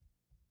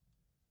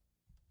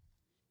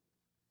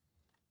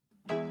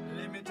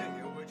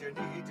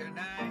you need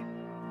tonight.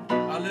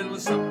 A little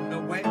something to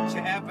whet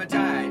your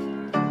appetite,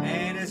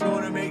 and it's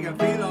gonna make you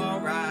feel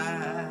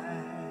alright.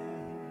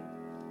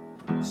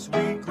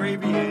 Sweet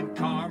Gravy and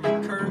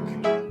Carmen Kirk,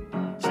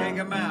 check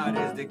them out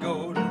as they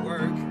go to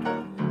work.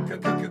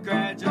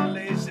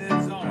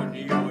 Congratulations on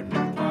your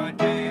new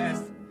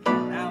podcast.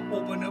 Now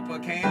open up a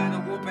can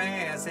of whoop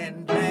ass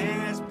and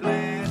blast,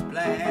 blast,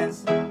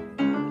 blast.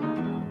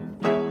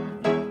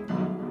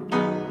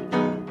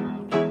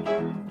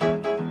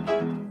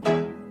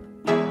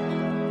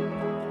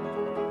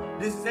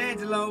 This is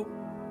Angelo,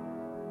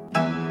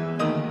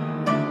 and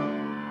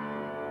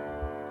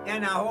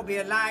I hope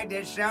you like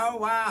this show.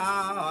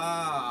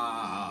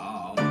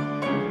 Wow.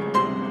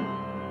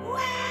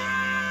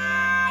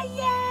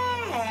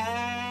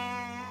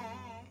 Yeah.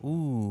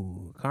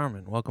 Ooh,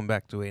 Carmen, welcome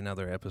back to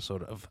another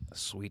episode of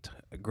Sweet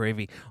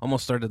Gravy.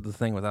 Almost started the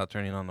thing without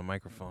turning on the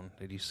microphone.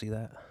 Did you see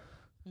that?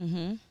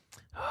 Mm-hmm.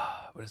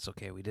 But it's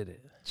okay, we did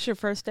it. It's your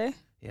first day?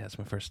 Yeah, it's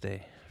my first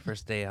day.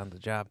 First day on the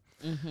job.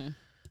 Mm-hmm.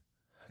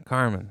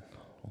 Carmen,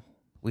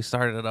 we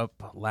started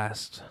up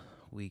last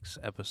week's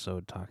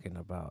episode talking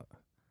about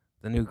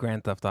the new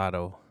Grand Theft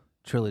Auto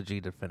Trilogy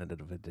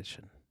Definitive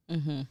Edition.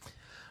 Mm-hmm.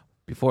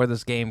 Before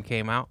this game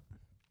came out,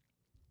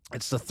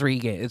 it's the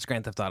it's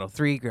Grand Theft Auto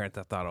 3, Grand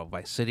Theft Auto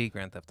Vice City,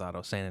 Grand Theft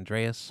Auto San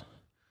Andreas,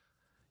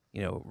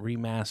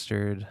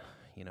 remastered,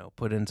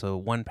 put into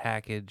one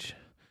package,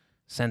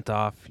 sent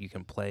off. You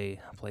can play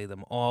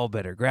them all,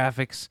 better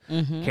graphics,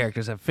 Mm-hmm.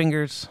 characters have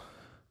fingers.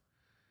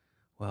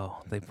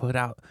 Well,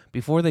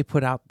 before they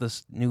put out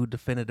this new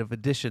definitive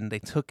edition, they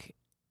took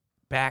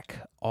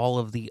back all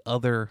of the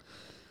other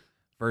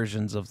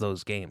versions of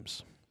those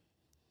games.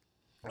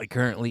 Like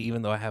currently,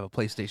 even though I have a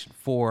PlayStation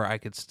 4, I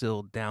could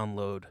still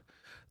download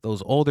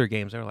those older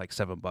games. They're like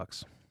 $7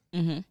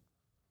 Mm-hmm.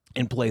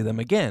 and play them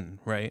again,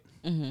 right?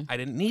 Mm-hmm. I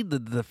didn't need the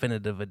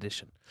definitive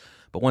edition.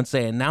 But once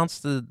they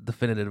announced the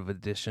definitive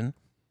edition,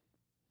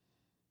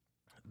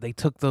 they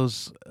took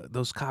those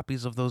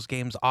copies of those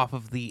games off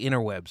of the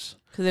interwebs.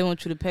 Because they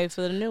want you to pay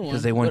for the new one.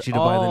 Because they want you to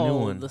buy the new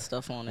one. The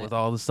stuff on it. With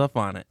all the stuff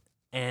on it.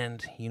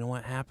 And you know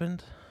what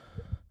happened?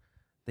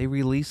 They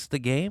released the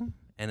game,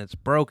 and it's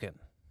broken.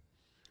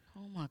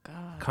 Oh, my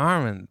God.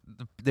 Carmen,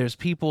 there's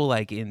people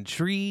like in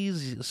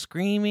trees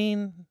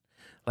screaming,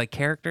 like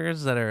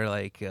characters that are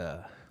like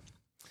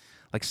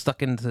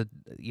stuck into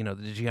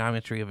the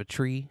geometry of a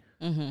tree,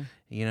 Mm-hmm.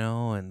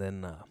 and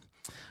then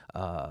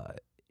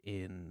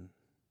in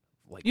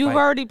like You've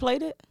already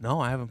played it? No,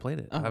 I haven't played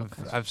it. Oh,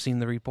 I've seen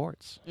the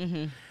reports,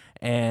 Mm-hmm.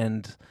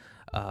 and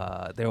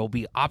there will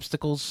be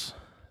obstacles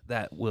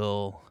that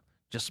will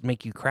just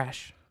make you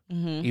crash,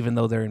 Mm-hmm. even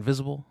though they're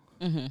invisible.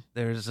 Mm-hmm.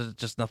 There's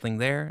just nothing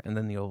there, and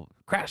then you'll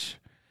crash.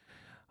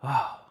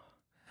 Oh,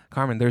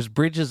 Carmen, there's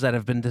bridges that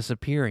have been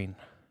disappearing.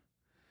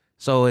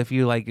 So if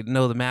you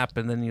know the map,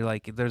 and then you're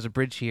there's a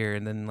bridge here,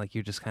 and then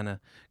you're just kind of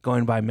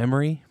going by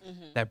memory,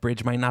 Mm-hmm. that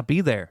bridge might not be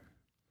there.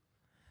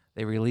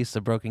 They released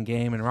a broken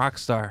game in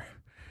Rockstar.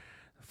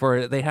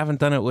 They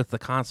haven't done it with the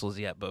consoles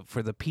yet, but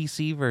for the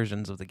PC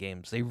versions of the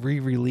games, they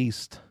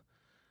re-released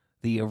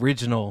the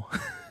original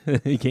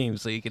game,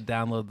 so you can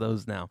download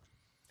those now.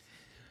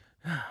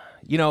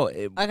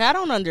 I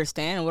don't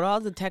understand. With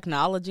all the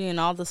technology and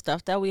all the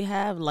stuff that we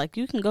have,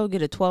 you can go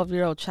get a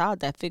 12-year-old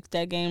child that fixed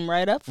that game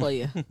right up for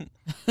you.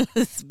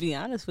 Let's be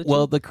honest with you.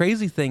 Well, the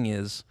crazy thing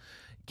is,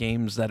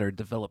 games that are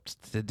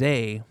developed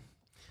today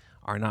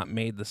are not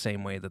made the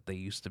same way that they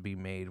used to be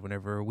made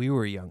whenever we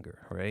were younger,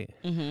 right?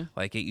 Mm-hmm.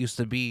 Like, it used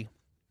to be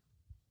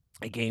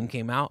a game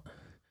came out,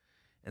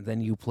 and then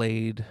you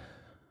played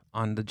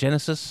on the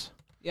Genesis.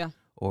 Yeah.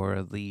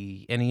 Or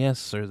the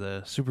NES or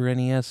the Super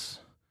NES,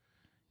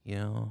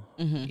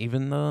 Mm-hmm.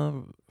 even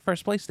the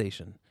first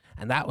PlayStation.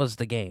 And that was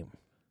the game,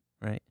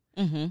 right?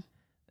 Mm-hmm.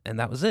 And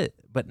that was it.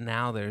 But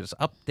now there's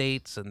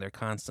updates, and they're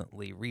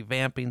constantly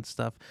revamping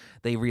stuff.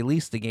 They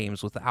release the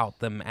games without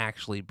them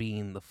actually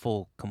being the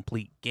full,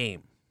 complete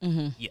game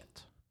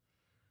yet.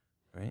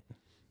 Right?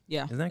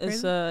 Yeah. Isn't that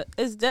crazy?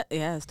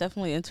 It's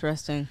definitely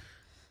interesting.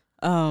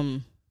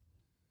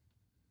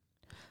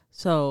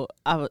 So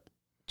I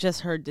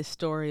just heard this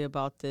story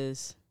about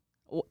this.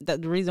 The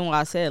reason why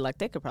I said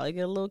they could probably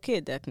get a little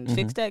kid that can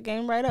fix that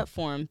game right up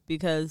for him,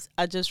 because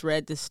I just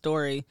read this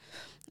story.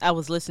 I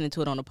was listening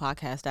to it on a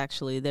podcast,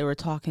 actually. They were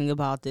talking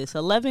about this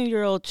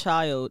 11-year-old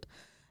child,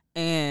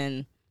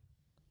 and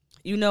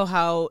you know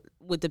how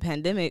with the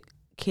pandemic,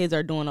 kids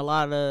are doing a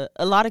lot of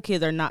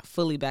kids are not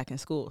fully back in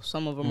school.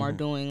 Some of them are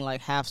doing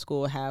half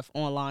school, half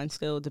online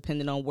still,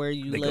 depending on where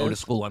you live. They go to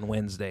school on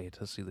Wednesday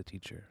to see the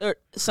teacher. Or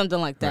something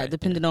like that, Right,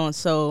 depending on.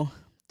 So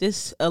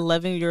this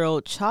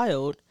 11-year-old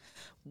child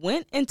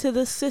went into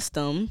the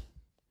system,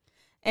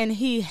 and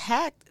he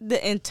hacked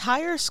the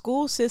entire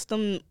school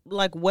system,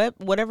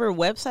 whatever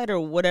website or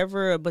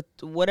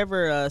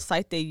whatever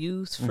site they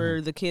use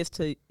for the kids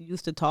to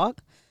use to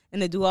talk,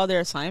 and to do all their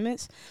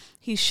assignments,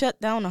 he shut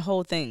down the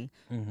whole thing.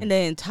 Mm-hmm. And the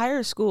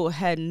entire school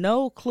had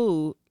no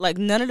clue. Like,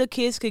 none of the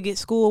kids could get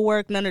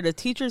schoolwork. None of the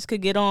teachers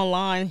could get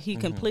online. He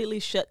completely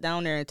shut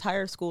down their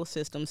entire school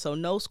system. So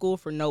no school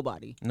for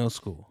nobody. No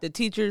school. The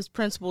teachers,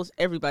 principals,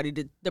 everybody.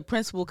 The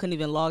principal couldn't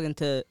even log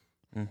into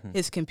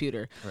his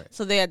computer. Right.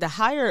 So they had to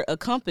hire a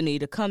company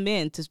to come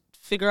in to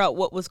figure out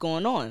what was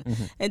going on.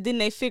 And then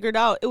they figured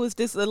out it was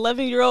this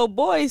 11-year-old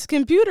boy's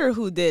computer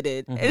who did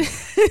it. And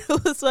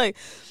it was like,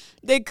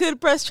 they could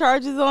press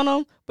charges on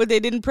him, but they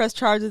didn't press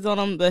charges on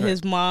him. But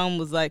his mom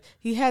was like,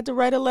 he had to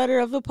write a letter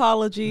of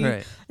apology.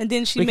 Right. And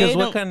then she Because made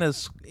what him. kind of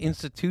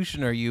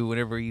institution are you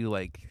whenever you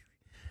like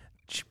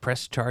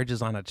press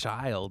charges on a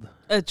child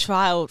A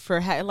child for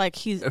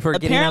he's for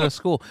getting out of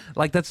school?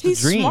 Like that's the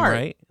he's dream, smart.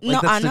 right? No,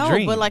 Like, that's I know, the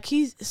dream. but like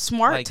he's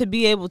smart Like- to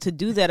be able to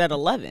do that at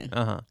 11.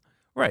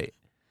 Right.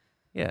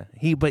 Yeah.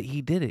 But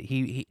he did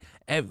it.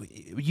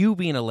 You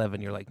being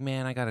 11, you're like,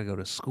 man, I gotta go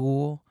to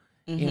school.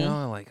 You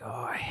know, like, oh,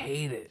 I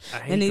hate it. I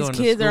hate And these going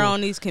to kids are school. on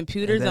these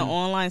computers and, then-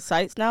 online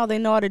sites now. They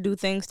know how to do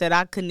things that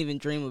I couldn't even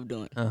dream of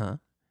doing. And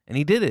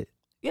he did it.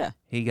 Yeah.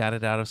 He got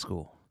it out of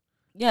school.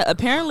 Yeah,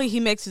 apparently he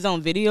makes his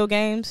own video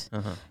games.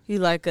 Uh-huh. He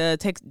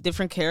takes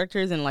different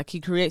characters and he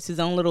creates his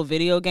own little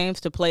video games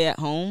to play at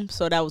home.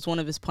 So that was one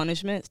of his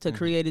punishments to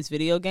create his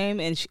video game,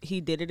 and he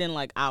did it in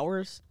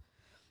hours.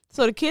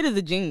 So the kid is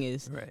a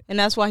genius, Right. and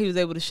that's why he was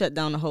able to shut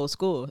down the whole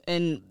school.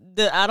 And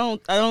I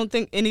don't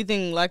think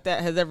anything like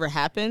that has ever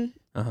happened.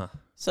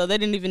 So they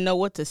didn't even know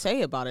what to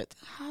say about it.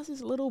 How's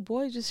this little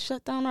boy just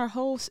shut down our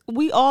whole?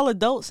 We all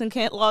adults and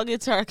can't log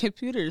into our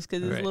computers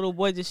because this Right. little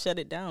boy just shut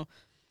it down.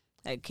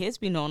 Like, kids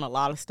be knowing a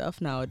lot of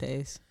stuff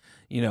nowadays.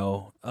 You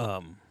know,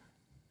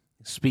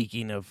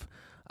 speaking of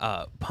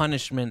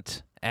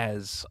punishment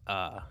as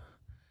a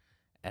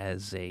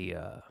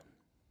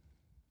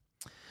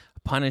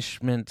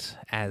punishment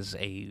as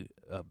a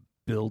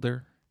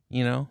builder,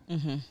 you know,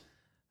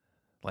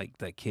 like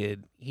that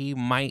kid, he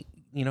might,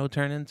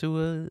 turn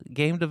into a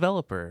game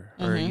developer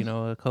or,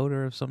 a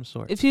coder of some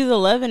sort. If he's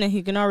 11 and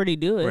he can already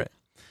do it. Right.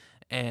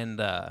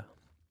 And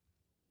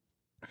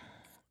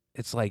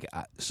it's like,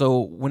 so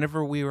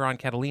whenever we were on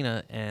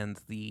Catalina and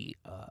the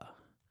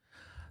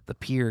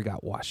pier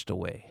got washed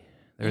away,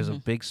 there was a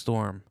big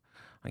storm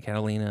on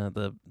Catalina.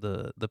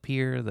 The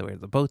pier, where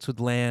the boats would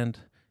land,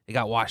 it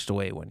got washed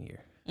away one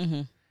year.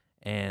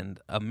 And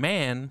a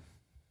man,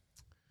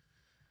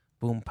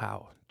 Boom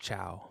Pow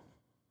Chow.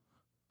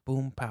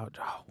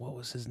 What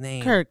was his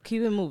name? Kirk,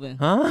 keep it moving.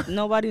 Huh?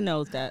 Nobody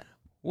knows that.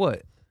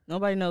 What?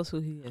 Nobody knows who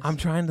he is. I'm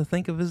trying to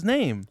think of his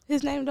name.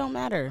 His name don't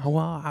matter.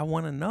 Well, I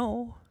want to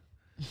know.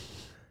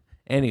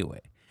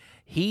 Anyway,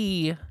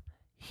 he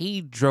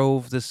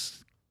drove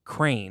this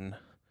crane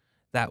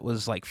that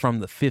was from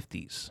the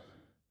 50s.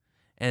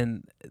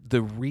 And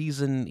the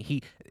reason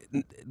he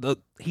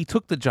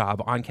took the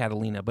job on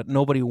Catalina, but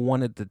nobody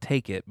wanted to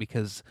take it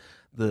because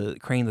the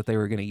crane that they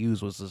were going to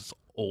use was this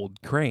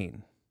old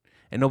crane.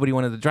 And nobody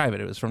wanted to drive it.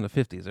 It was from the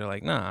 50s. They're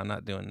like, nah, I'm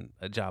not doing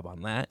a job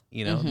on that.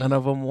 None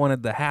of them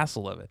wanted the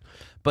hassle of it.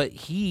 But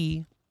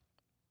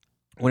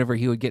whenever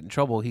he would get in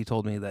trouble, he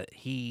told me that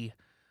he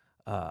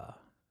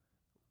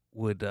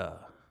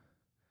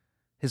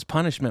his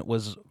punishment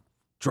was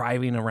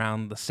driving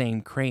around the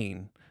same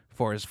crane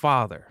for his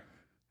father,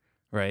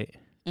 right?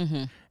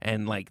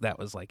 And that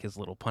was his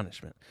little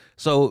punishment.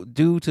 So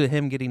due to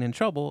him getting in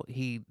trouble,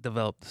 he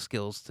developed the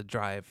skills to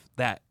drive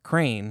that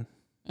crane,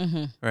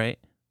 right?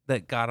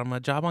 That got him a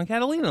job on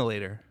Catalina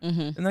later.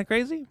 Isn't that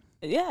crazy?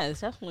 Yeah,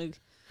 it's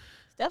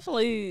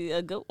definitely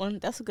a good one.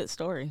 That's a good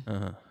story.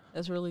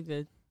 That's really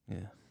good.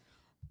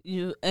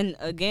 Yeah. And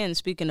again,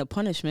 speaking of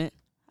punishment,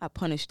 I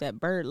punished that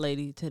bird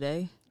lady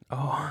today.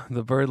 Oh,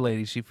 the bird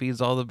lady. She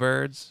feeds all the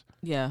birds.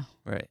 Yeah.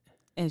 Right.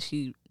 And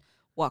she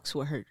walks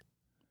with her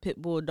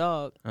pit bull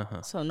dog,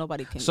 so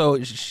nobody can.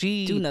 So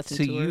she do nothing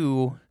to her.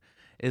 you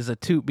is a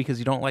toot because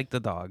you don't like the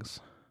dogs.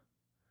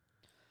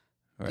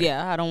 Right.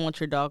 Yeah, I don't want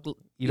your dog.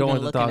 You don't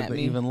want the looking dog at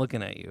me. even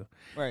looking at you.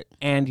 Right.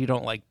 And you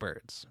don't like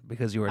birds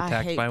because you were I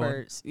attacked hate by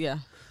birds. Yeah.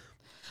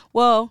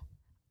 Well,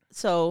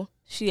 so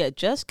she had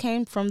just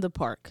came from the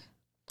park.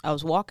 I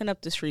was walking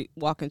up the street,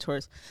 walking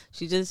towards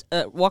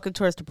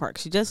the park.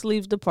 She just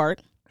leaves the park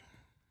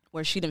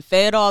where she done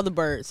fed all the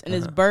birds, and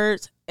there's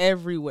birds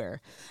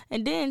everywhere.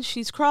 And then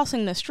she's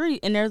crossing the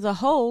street, and there's a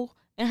hole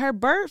in her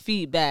bird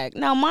feed bag.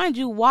 Now, mind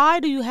you, why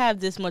do you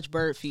have this much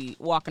bird feed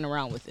walking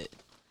around with it?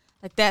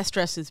 That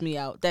stresses me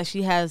out, that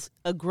she has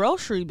a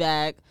grocery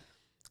bag,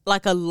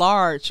 a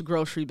large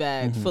grocery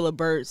bag full of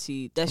bird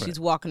seed that she's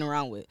walking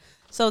around with.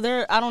 So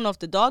I don't know if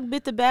the dog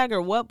bit the bag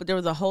or what, but there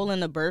was a hole in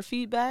the bird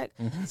feed bag.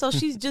 So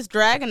she's just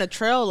dragging a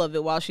trail of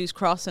it while she's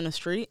crossing the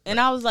street. And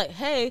I was like,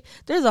 hey,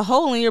 there's a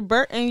hole in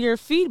your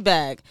feed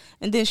bag.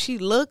 And then she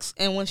looks,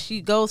 and when she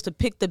goes to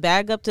pick the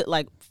bag up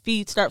to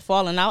feed start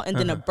falling out, and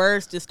then the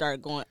birds just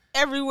start going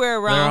everywhere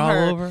around They're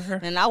all her. over her?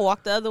 And I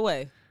walked the other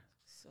way.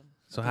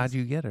 So how'd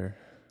you get her?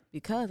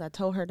 Because I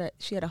told her that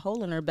she had a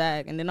hole in her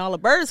bag, and then all the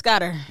birds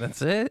got her.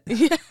 That's it?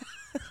 Yeah.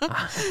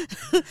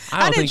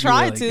 I didn't think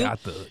try you really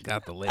to.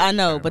 got the leg. I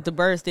know, but the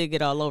birds did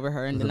get all over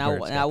her, and The then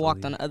birds got I the walked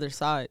lead. on the other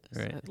side.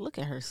 Right. Like, look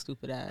at her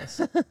stupid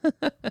ass.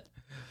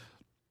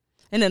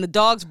 And then the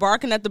dog's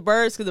barking at the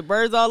birds because the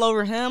birds all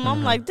over him.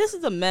 I'm like, this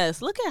is a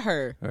mess. Look at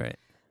her. Right.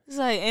 It's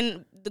like,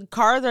 and the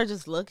cars are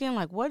just looking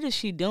like, what is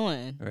she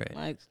doing? Right.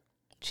 Like,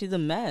 she's a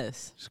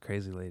mess. She's a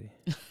crazy lady.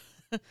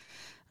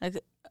 Like,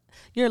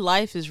 your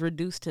life is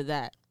reduced to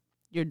that.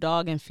 Your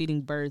dog and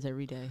feeding birds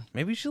every day.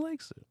 Maybe she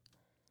likes it.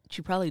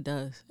 She probably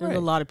does. There's Right.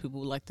 a lot of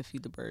people who like to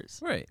feed the birds.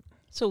 Right.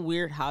 It's a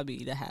weird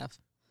hobby to have.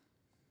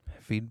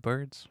 Feed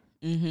birds.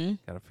 Mm-hmm.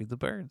 Gotta feed the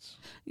birds.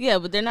 Yeah,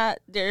 but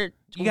they're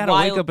You gotta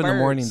wake wild up in the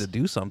morning birds. to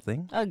do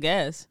something. I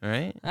guess.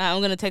 Right. I'm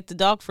going to take the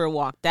dog for a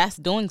walk. That's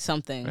doing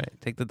something. Right.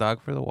 Take the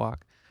dog for the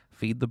walk.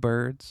 Feed the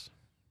birds.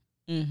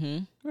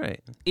 Mm-hmm. Right.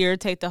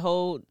 Irritate the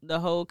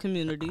whole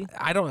community.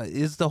 I don't.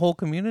 Is the whole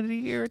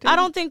community irritated? I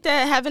don't think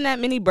that having that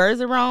many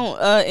birds around,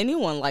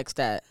 anyone likes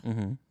that.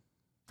 Mm-hmm.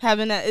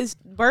 Having that is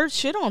birds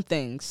shit on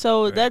things,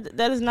 so Right.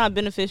 that is not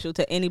beneficial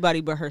to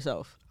anybody but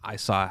herself. I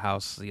saw a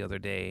house the other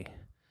day.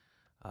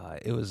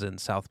 It was in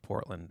South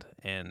Portland,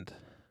 and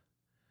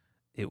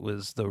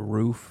the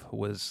roof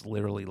was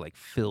literally like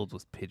filled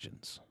with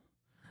pigeons.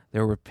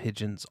 There were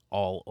pigeons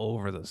all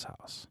over this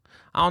house.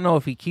 I don't know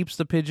if he keeps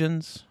the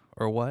pigeons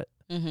or what,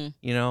 Mm-hmm.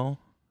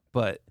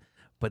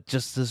 but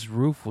just this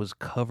roof was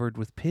covered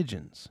with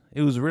pigeons.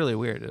 It was really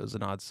weird. It was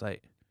an odd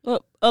sight.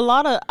 Well,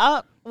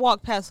 I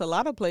walk past a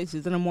lot of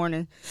places in the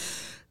morning.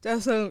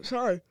 That's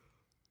sorry,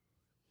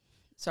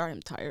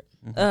 I'm tired.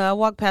 Mhm. I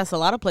walk past a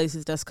lot of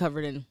places that's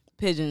covered in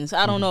pigeons.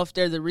 I don't Mhm. know if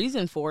there's a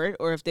reason for it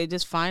or if they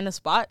just find a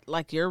spot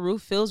like your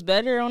roof feels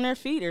better on their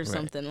feet or Right.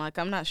 something. Like,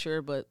 I'm not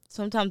sure, but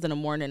sometimes in the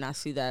morning I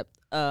see that.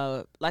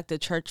 Like the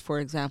church, for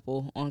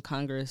example, on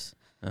Congress,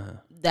 Uh-huh.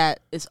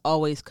 that is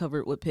always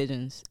covered with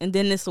pigeons. And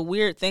then it's a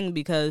weird thing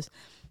because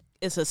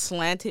it's a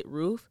slanted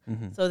roof,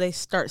 Mhm. so they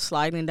start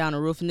sliding down the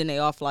roof and then they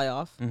all fly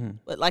off. Mhm.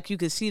 But like you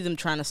could see them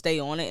trying to stay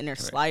on it and they're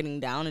Right. sliding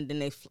down and then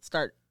they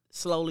start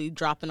slowly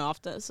dropping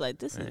off. It's like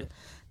this is Right.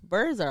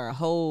 birds are a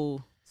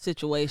whole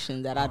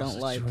situation that I don't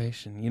like.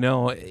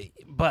 Situation.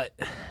 But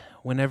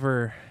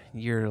whenever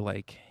you're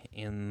like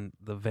in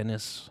the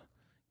Venice,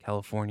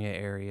 California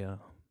area,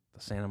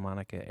 the Santa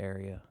Monica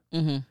area,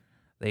 Mm-hmm.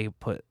 they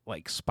put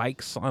like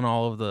spikes on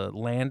all of the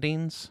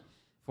landings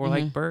for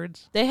like Mhm.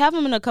 birds. They have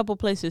them in a couple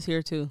places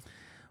here too.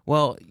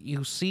 Well,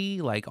 you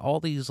see like all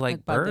these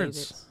like by birds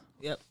David's.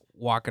 Yep.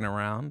 walking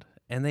around,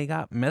 and they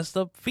got messed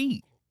up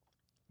feet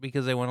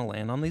because they want to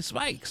land on these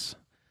spikes.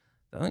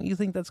 Don't you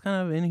think that's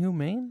kind of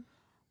inhumane?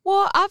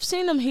 Well, I've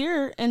seen them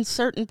here in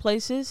certain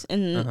places,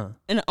 and Uh-huh.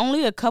 in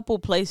only a couple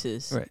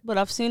places. Right. But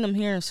I've seen them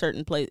here in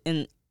certain places,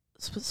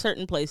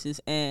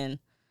 and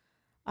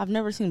I've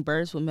never seen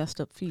birds with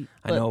messed up feet.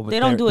 I know, but they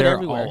don't do it they're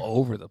everywhere. all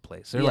over the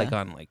place. They're Yeah. like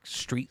on like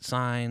street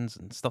signs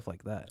and stuff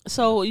like that.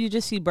 So you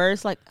just see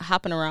birds like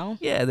hopping around.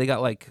 Yeah, they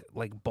got like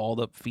balled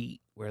up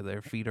feet where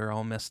their feet are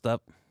all messed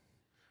up,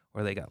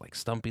 or they got like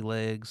stumpy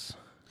legs.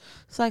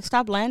 It's like,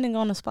 stop landing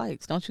on the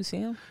spikes. Don't you see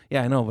them?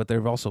 Yeah, I know, but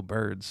they're also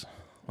birds.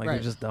 Like Right.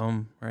 they're just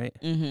dumb, right?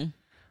 Mm-hmm.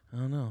 I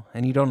don't know.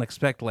 And you don't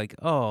expect like,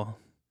 oh,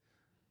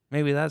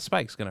 maybe that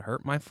spike's gonna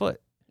hurt my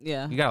foot.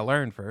 Yeah. You gotta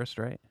learn first,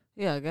 right?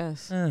 Yeah, I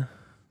guess.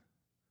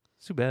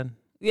 It's too bad.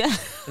 Yeah.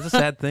 It's a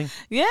sad thing.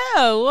 Yeah,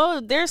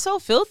 well, they're so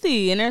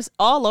filthy and they're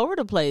all over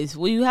the place.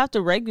 Well, you have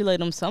to regulate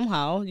them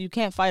somehow. You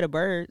can't fight a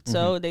bird,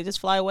 so they just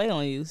fly away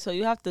on you. So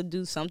you have to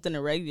do something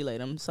to regulate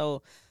them.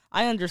 So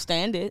I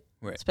understand it,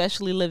 Right.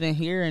 especially living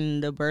here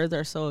and the birds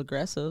are so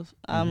aggressive.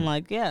 I'm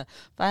like, yeah,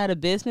 if I had a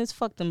business,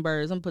 fuck them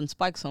birds. I'm putting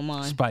spikes on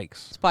mine.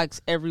 Spikes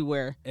Spikes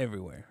everywhere,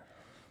 everywhere.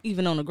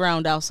 even on the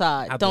ground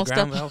outside. Out Don't the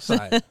ground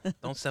step outside.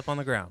 Don't step on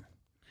the ground.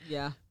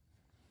 Yeah. We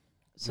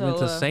So went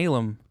to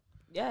Salem.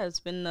 yeah, it's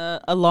been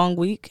a long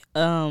week.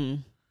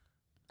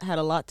 Had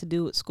a lot to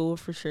do with school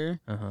for sure.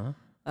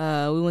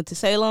 Uh-huh. We went to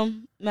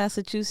Salem,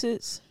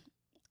 Massachusetts,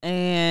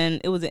 and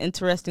it was an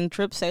interesting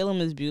trip. Salem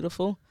is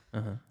beautiful.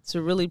 Uh-huh. It's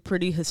a really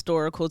pretty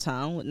historical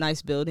town with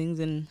nice buildings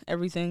and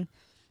everything.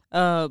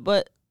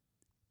 But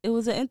it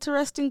was an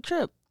interesting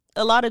trip.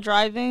 A lot of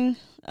driving.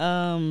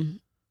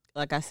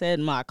 Like I said,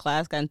 my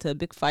class got into a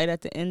big fight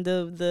at the end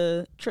of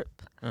the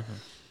trip, Uh-huh.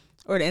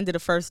 or the end of the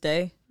first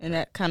day, and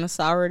that kind of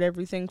soured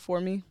everything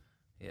for me.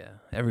 Yeah.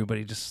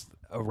 Everybody just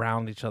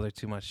around each other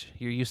too much.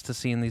 You're used to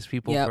seeing these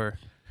people Yep. for,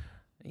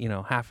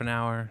 half an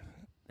hour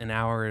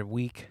a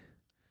week.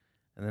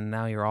 And then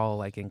now you're all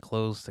like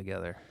enclosed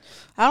together.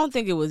 I don't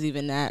think it was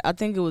even that. I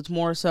think it was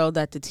more so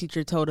that the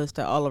teacher told us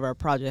that all of our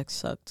projects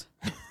sucked.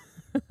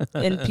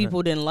 And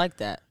people didn't like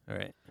that. All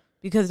right.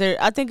 Because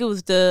I think it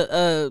was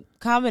the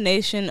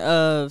combination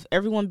of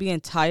everyone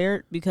being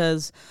tired,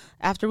 because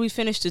after we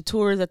finished the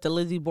tours at the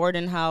Lizzie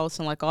Borden house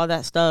and like all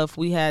that stuff,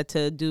 we had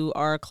to do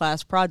our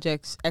class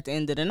projects at the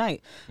end of the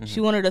night. She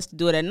wanted us to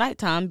do it at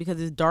nighttime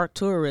because it's dark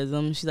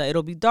tourism. She's like,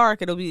 it'll be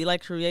dark. It'll be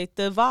like create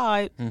the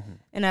vibe.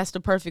 And that's the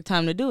perfect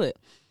time to do it.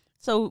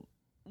 So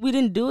we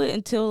didn't do it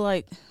until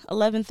like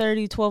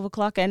 11:30, 12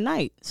 o'clock at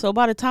night. So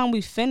by the time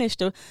we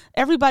finished,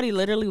 everybody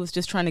literally was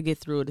just trying to get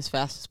through it as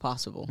fast as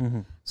possible.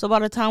 Mm-hmm. So by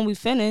the time we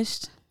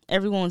finished,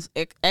 everyone's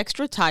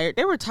extra tired.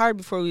 They were tired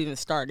before we even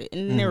started,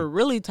 and they were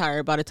really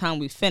tired by the time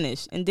we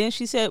finished. And then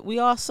she said we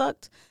all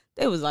sucked.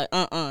 They was like,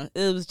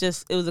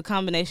 It was a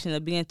combination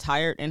of being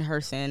tired and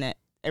her saying that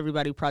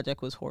everybody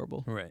project was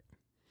horrible. Right.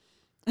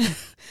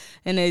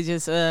 And they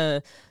just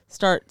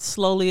start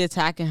slowly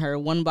attacking her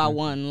one by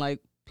one. Like,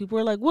 people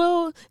were like,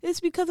 well, it's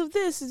because of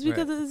this. It's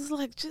because of this. It's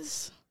like,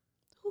 just,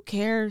 who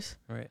cares?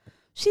 Right.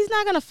 She's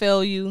not going to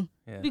fail you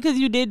because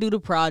you did do the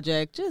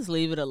project. Just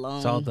leave it alone.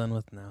 It's all done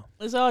with now.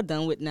 It's all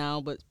done with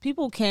now. But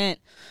people don't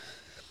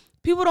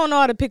know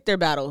how to pick their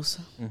battles.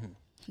 Mm-hmm.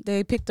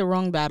 They pick the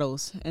wrong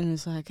battles. And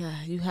it's like,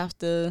 you have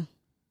to,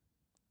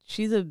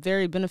 she's a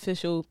very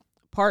beneficial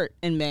part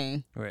in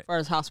Maine as far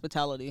as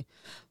hospitality.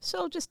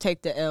 So just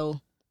take the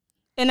L.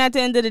 And at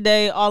the end of the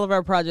day, all of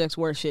our projects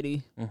were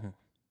shitty.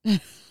 Mm-hmm.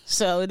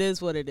 So it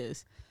is what it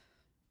is.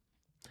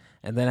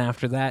 And then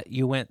after that,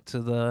 you went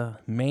to the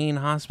Maine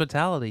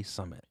Hospitality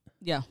Summit.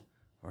 Yeah.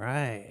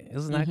 Right.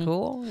 Isn't that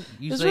cool?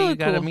 You It's say really you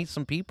got to cool. meet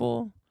some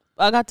people?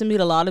 I got to meet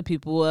a lot of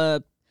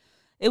people.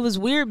 It was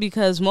weird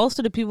because most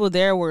of the people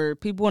there were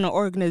people in an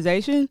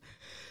organization.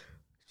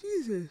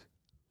 Jesus.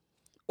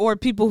 Or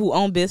people who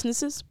own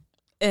businesses.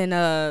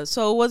 And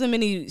so it wasn't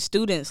many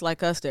students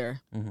like us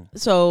there. Mm-hmm.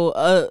 So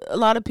a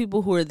lot of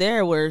people who were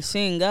there were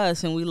seeing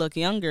us and we look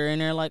younger. And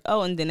they're like,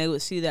 oh, and then they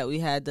would see that we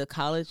had the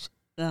college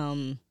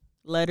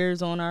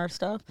letters on our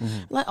stuff.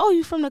 Mm-hmm. Like, oh,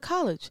 you from the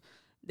college.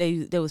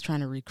 They was trying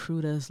to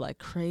recruit us like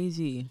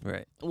crazy.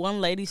 Right. One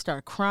lady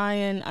started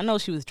crying. I know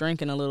she was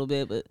drinking a little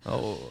bit, but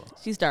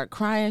she started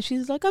crying.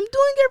 She's like, I'm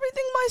doing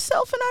everything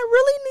myself and I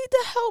really need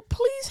the help.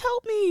 Please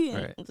help me.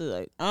 Right. And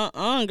it's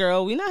like,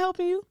 girl, we not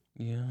helping you.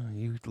 Yeah,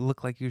 you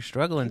look like you're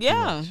struggling too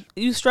Yeah, much.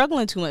 you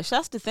struggling too much.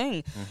 That's the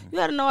thing. You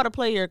got to know how to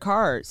play your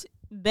cards.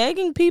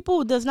 Begging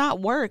people does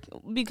not work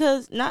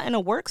because not in a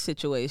work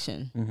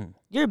situation. Mm-hmm.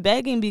 You're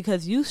begging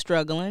because you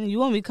struggling. You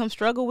want me to come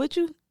struggle with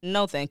you?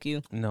 No, thank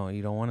you. No,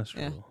 you don't want to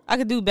Yeah. struggle. I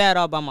could do bad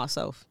all by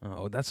myself.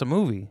 Oh, that's a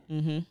movie.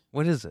 Mm-hmm.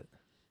 What is it?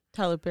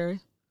 Tyler Perry.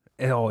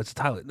 Oh, it's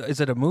Tyler. Is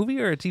it a movie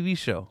or a TV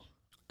show?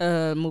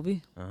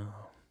 Movie. Oh,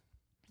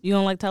 You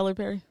don't like Tyler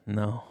Perry?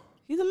 no.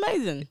 He's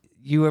amazing.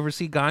 You ever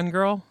see Gone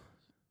Girl?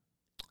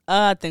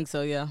 I think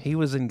so, yeah. He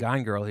was in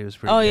Gone Girl. He was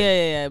pretty Oh, good.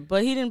 yeah.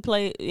 But he didn't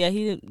play,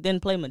 he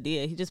didn't play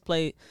Medea. He just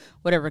played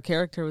whatever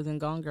character was in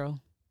Gone Girl.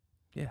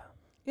 Yeah.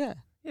 Yeah.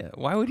 Yeah.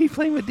 Why would he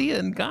play Medea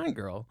in Gone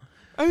Girl?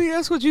 I mean,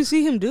 that's what you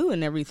see him do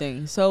and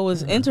everything. So it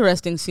was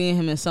interesting seeing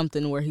him in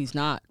something where he's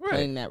not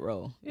playing that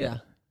role. Yeah.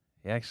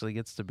 He actually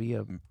gets to be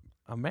a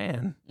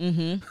man.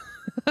 Mm-hmm.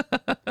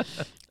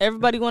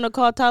 Everybody want to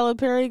call Tyler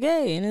Perry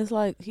gay, and it's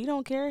like, he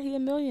don't care. He a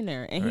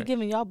millionaire, and he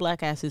giving y'all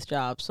black asses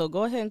jobs. So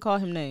go ahead and call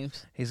him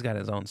names. He's got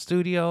his own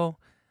studio.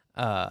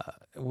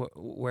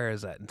 Where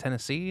is that? In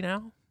Tennessee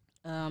now?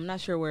 I'm not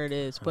sure where it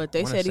is, but they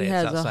I wanna said say he it's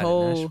has a outside of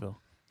whole.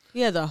 Nashville.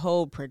 He has a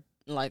whole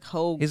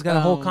whole. He's got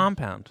a whole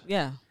compound.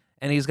 Yeah.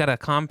 And he's got a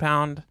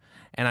compound,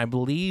 and I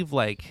believe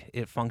like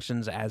it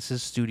functions as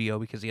his studio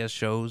because he has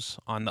shows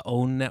on the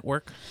OWN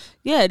network.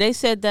 Yeah, they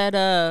said that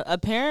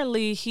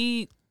apparently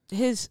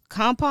his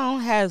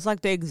compound has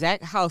like the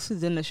exact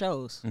houses in the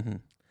shows. Mm-hmm.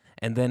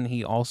 And then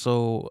he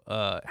also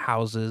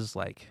houses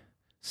like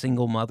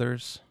single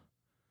mothers,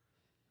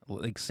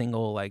 like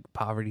single like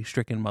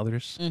poverty-stricken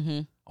mothers.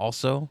 Mm-hmm.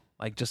 Also,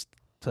 like just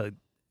to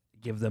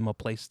give them a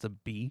place to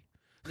be.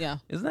 Yeah.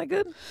 Isn't that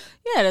good?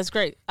 Yeah, that's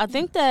great. I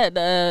think that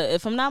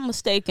if I'm not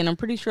mistaken, I'm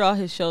pretty sure all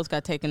his shows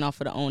got taken off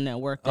of the OWN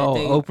network. That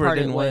they Oprah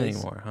parted didn't want ways.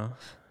 anymore, huh?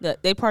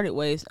 That they parted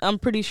ways. I'm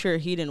pretty sure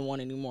he didn't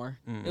want anymore.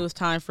 Mm. It was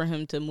time for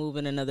him to move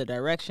in another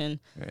direction,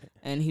 Right.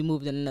 and he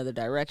moved in another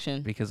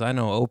direction. Because I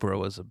know Oprah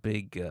was a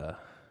big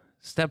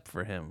step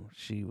for him.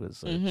 She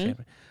was a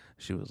champion.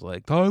 She was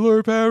like,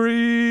 Tyler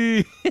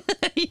Perry.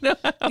 You know?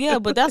 Yeah,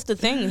 but that's the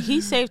thing. He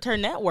saved her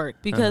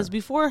network because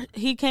before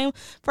he came,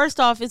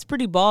 first off, it's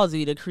pretty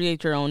ballsy to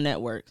create your own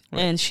network.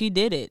 Right. And she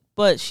did it.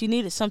 But she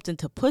needed something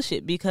to push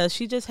it because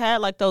she just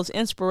had like those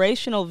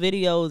inspirational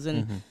videos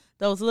and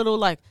those little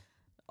like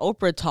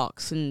Oprah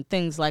talks and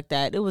things like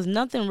that. It was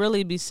nothing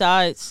really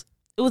besides,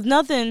 it was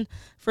nothing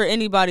for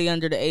anybody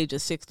under the age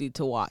of 60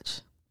 to watch.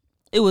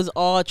 It was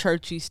all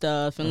churchy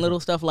stuff and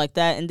little stuff like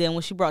that. And then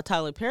when she brought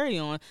Tyler Perry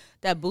on,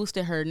 that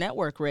boosted her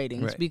network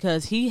ratings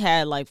because he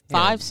had like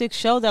 5-6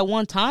 shows at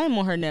one time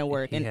on her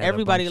network, and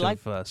everybody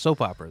liked soap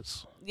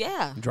operas.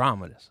 Yeah,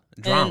 dramas.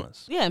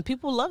 And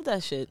people love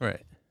that shit. Right.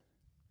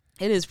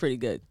 It is pretty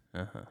good.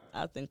 Uh-huh.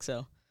 I think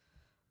so.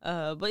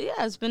 But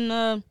yeah, it's been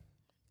a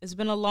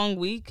long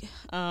week.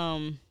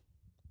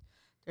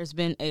 There's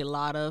been a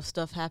lot of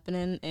stuff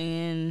happening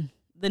in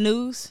the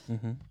news.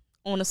 Mm-hmm.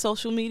 On the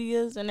social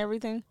medias and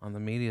everything. On the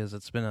medias,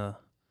 it's been a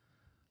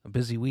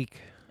busy week.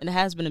 And it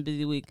has been a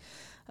busy week.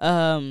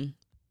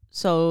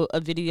 So a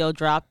video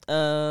dropped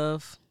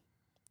of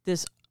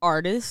this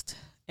artist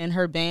and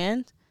her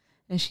band,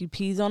 and she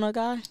pees on a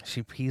guy.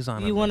 She pees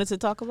on him. You wanted to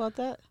talk about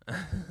that?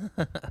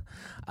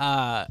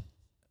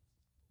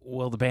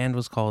 Well, the band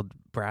was called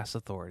Brass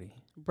Authority.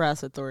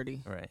 Brass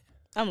Authority. Right.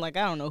 I'm like,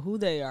 I don't know who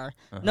they are.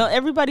 Uh-huh. No,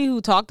 everybody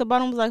who talked about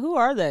them was like, who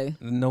are they?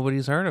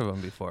 Nobody's heard of them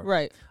before.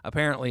 Right.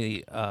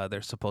 Apparently,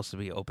 they're supposed to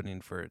be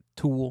opening for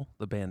Tool,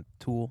 the band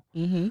Tool.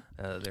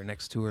 Mm-hmm. Their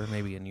next tour,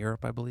 maybe in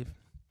Europe, I believe.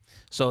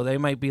 So they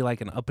might be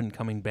like an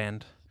up-and-coming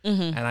band.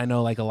 Mm-hmm. And I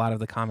know like a lot of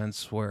the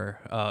comments were,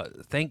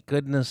 thank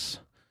goodness,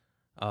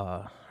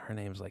 her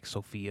name's like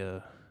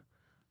Sophia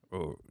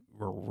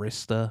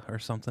Rorista or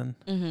something.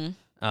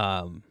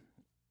 Mm-hmm.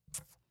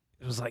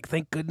 It was like,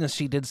 thank goodness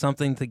she did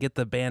something to get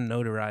the band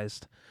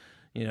notarized,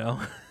 you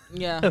know?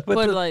 Yeah. But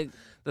but the- like,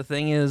 The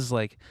thing is,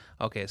 like,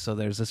 okay, so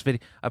there's this video.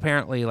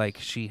 Apparently, like,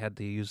 she had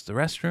to use the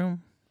restroom.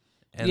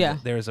 And Yeah.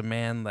 there's a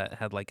man that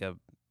had like a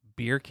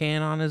beer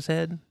can on his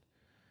head.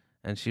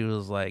 And she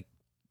was like,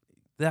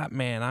 that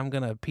man, I'm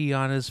going to pee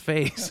on his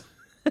face.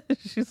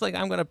 She's like,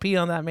 I'm going to pee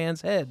on that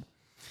man's head.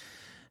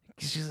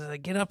 She's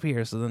like, get up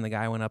here. So then the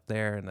guy went up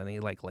there and then he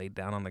like laid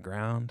down on the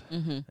ground.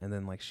 mm-hmm. And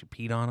then like she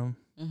peed on him.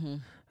 Mm-hmm.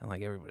 And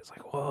like everybody's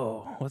like,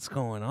 whoa, what's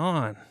going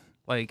on?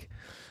 Like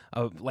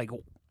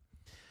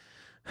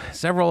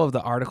several of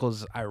the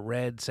articles I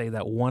read say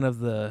that one of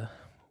the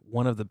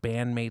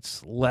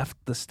bandmates left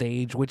the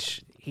stage,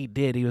 which he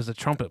did. He was a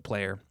trumpet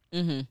player.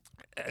 Mm-hmm.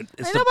 It's Ain't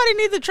the- nobody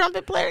needs a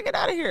trumpet player. Get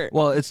out of here.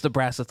 well, it's the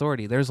Brass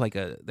Authority. There's like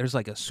a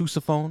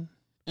sousaphone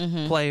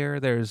Mm-hmm. player.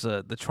 There's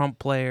the trump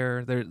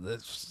player.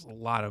 There's a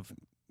lot of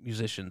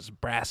musicians,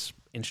 brass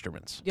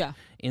instruments. Yeah.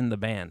 In the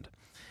band.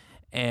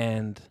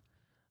 And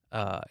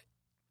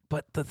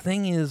but the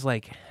thing is,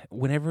 like,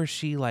 whenever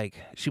she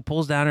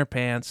pulls down her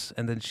pants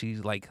and then she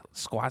like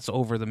squats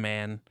over the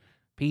man,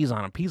 pees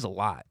on him, pees a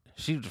lot.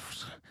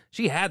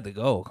 She had to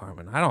go,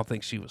 Carmen. I don't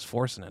think she was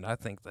forcing it. I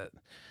think that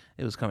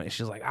it was coming.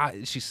 She's like,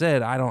 she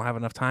said, I don't have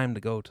enough time to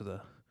go to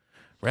the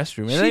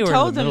restroom. And they She were in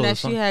told the them middle that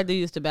of she had to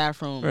use the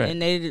bathroom, Right.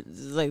 and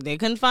they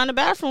couldn't find a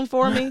bathroom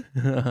for me.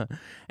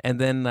 And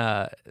then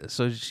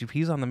so she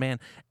pees on the man,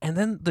 and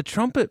then the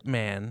trumpet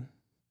man,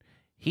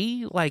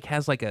 he like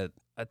has like a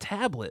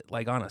tablet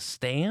like on a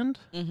stand,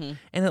 Mm-hmm.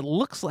 and it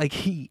looks like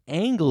he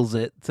angles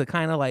it to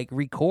kind of like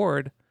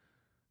record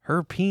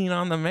her peeing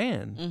on the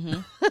man. Mm-hmm.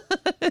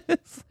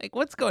 It's like,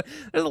 what's going?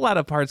 There's a lot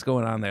of parts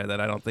going on there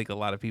that I don't think a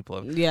lot of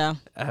people Yeah.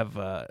 have.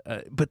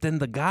 But then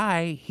the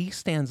guy, he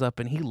stands up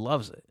and he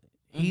loves it.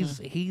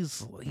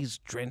 Mm-hmm. He's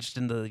drenched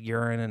in the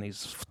urine and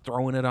he's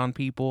throwing it on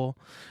people,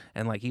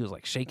 and like he was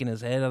like shaking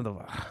his head.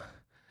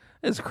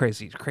 It's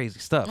crazy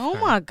stuff. Oh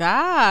my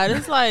God.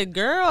 It's like,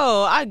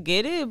 girl, I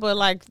get it, but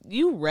like,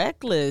 you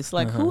reckless.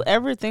 Like,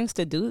 whoever thinks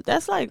to do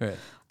that's like Right.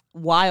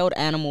 wild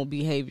animal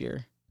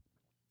behavior.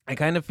 I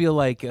kind of feel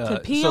like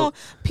To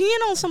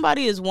peeing on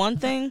somebody is one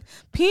thing.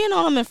 Peeing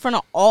on them in front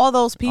of all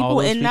those people,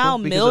 now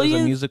because it was a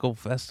millions musical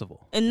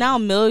festival. and now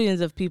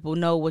millions of people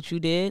know what you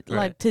did. Right.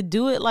 Like, to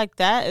do it like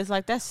that is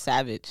like, that's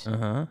savage.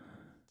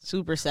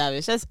 Super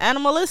savage. That's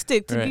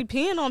animalistic to Right. be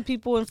peeing on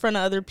people in front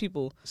of other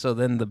people. So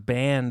then the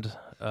band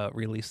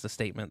released a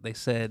statement. They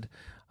said,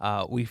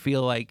 we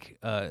feel like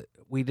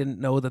we didn't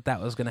know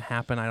that was going to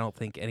happen. I don't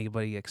think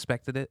anybody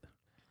expected it.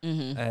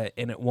 Mm-hmm.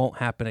 And it won't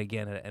happen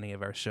again at any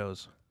of our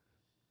shows.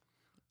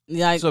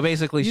 Like, So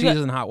basically, you she's got-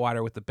 in hot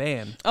water with the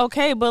band.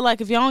 okay, but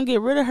like, if y'all don't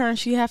get rid of her and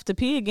she have to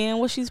pee again,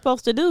 what's she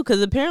supposed to do?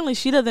 Because apparently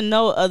she doesn't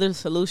know other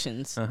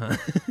solutions.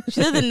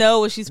 She doesn't know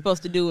what she's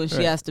supposed to do when she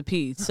Right. has to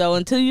pee. So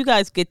until you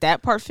guys get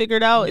that part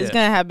figured out, it's Yeah.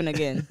 gonna happen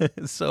again.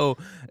 So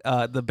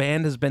the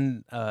band has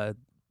been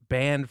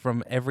banned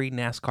from every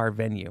NASCAR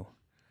venue.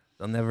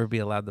 They'll never be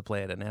allowed to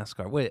play at a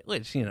NASCAR,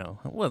 which you know,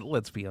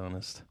 let's be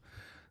honest.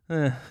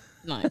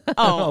 Like, Okay.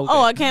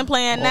 I can't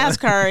play at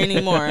NASCAR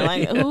anymore.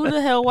 Like, who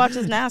the hell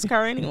watches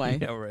NASCAR anyway?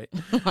 Yeah, right.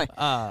 Like,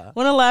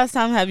 when the last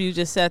time have you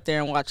just sat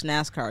there and watched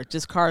NASCAR?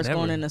 Just cars Never.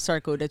 going in a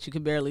circle that you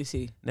could barely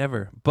see.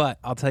 Never. But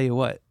I'll tell you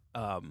what.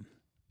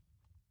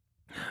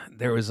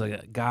 There was a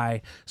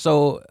guy.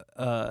 So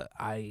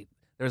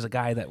there was a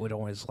guy that would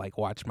always like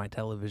watch my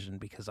television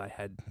because I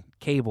had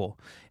cable,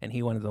 and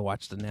he wanted to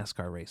watch the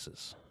NASCAR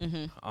races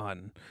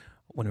on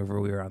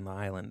whenever we were on the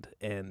island.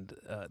 And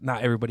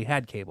not everybody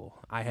had cable.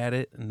 I had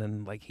it, and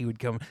then like he would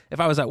come if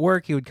I was at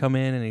work. He would come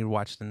in and he'd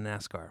watch the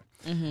NASCAR,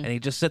 and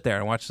he'd just sit there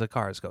and watch the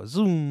cars go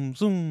zoom,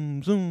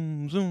 zoom,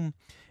 zoom, zoom.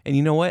 And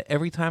you know what?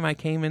 Every time I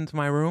came into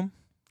my room,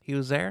 he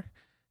was there.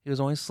 He was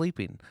always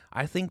sleeping.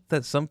 I think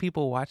that some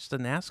people watch the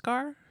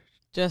NASCAR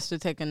Just to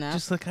take a nap.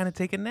 just to kind of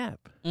take a nap.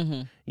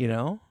 Mm-hmm. You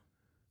know?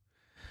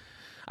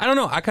 I don't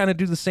know. I kind of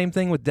do the same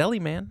thing with Deli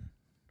Man,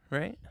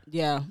 right?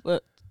 Yeah,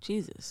 but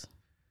Jesus.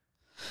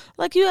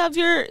 Like, you have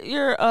your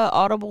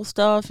Audible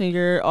stuff and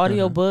your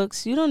audio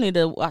books. You don't need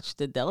to watch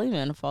the Deli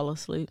Man to fall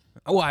asleep.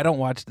 Oh, I don't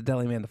watch the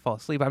Deli Man to fall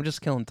asleep. I'm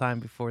just killing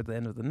time before the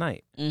end of the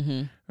night.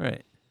 Mm-hmm.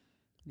 Right.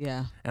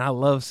 Yeah. And I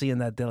love seeing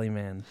that Deli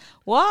Man.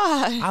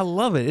 Why? I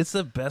love it. It's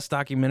the best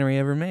documentary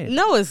ever made.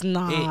 No, it's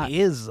not. It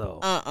is, though.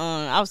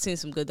 I've seen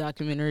some good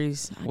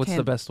documentaries. What's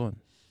the best one?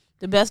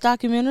 The best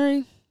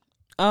documentary?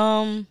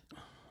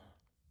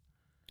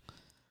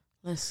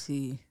 Let's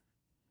see.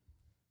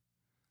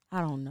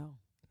 I don't know.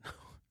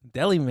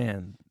 Deli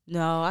Man.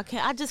 No, I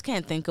can't. I just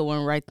can't think of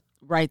one right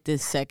right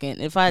this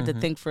second. If I had to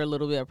think for a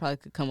little bit, I probably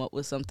could come up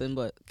with something,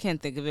 but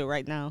can't think of it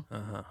right now.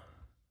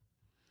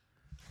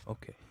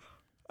 Okay.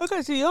 I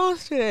got the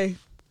yawns today.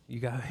 You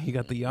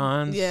got the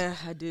yawns? Yeah,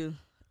 I do.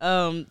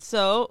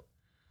 So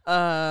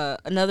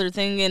another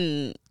thing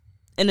in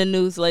the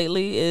news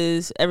lately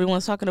is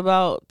everyone's talking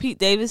about Pete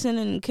Davidson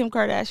and Kim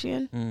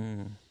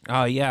Kardashian.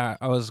 Oh yeah,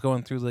 I was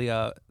going through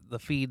the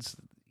feeds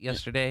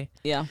yesterday.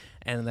 Yeah.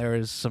 And there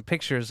was some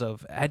pictures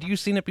of. Had you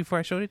seen it before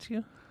I showed it to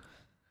you?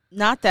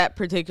 Not that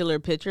particular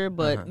picture,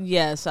 but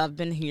yes, I've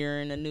been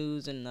hearing the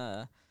news and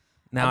I've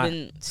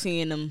been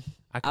seeing them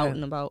out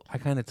and about. I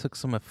kind of took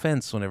some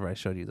offense whenever I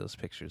showed you those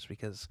pictures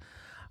because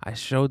I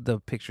showed the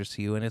pictures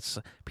to you, and it's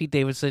Pete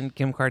Davidson,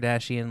 Kim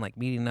Kardashian, like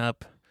meeting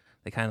up.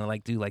 They kind of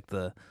like do like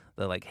the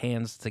like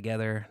hands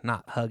together,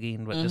 not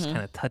hugging, but just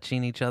kind of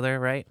touching each other,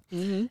 right?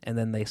 And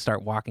then they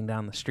start walking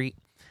down the street,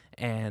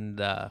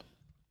 and I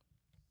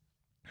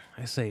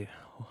say,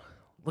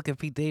 "Look at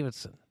Pete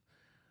Davidson.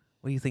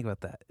 What do you think about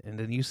that?" And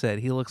then you said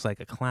he looks like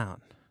a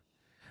clown,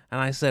 and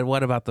I said,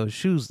 "What about those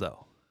shoes,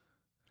 though?"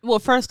 Well,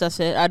 first I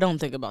said I don't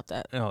think about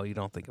that. No, you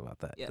don't think about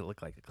that. Yeah. You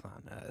look like a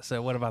clown. So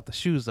what about the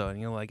shoes, though? And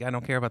you're like, I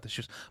don't care about the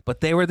shoes.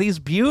 But they were these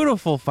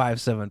beautiful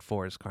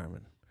 574s,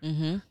 Carmen.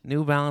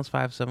 New Balance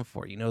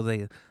 574. You know,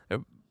 they're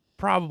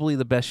probably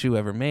the best shoe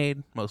ever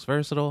made. Most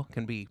versatile.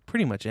 Can be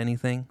pretty much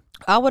anything.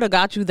 I would have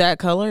got you that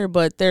color,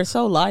 but they're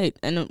so light.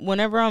 And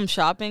whenever I'm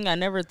shopping, I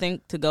never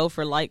think to go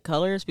for light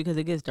colors because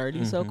it gets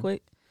dirty so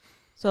quick.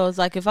 So it's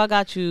like if I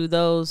got you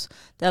that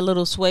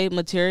little suede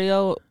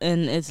material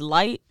and it's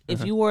light,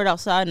 if you wore it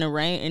outside in the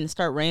rain and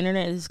start raining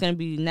it's going to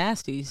be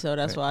nasty. So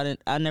that's why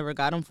I never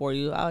got them for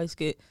you. I always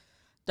get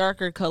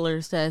darker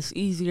colors that's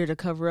easier to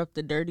cover up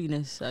the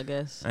dirtiness, I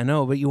guess. I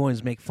know, but you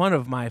always make fun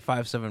of my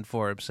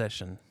 574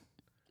 obsession.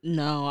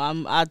 No,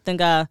 I think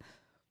I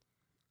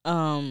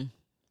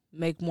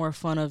make more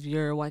fun of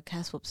your White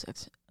Castle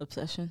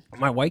obsession.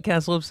 My White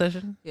Castle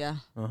obsession? Yeah.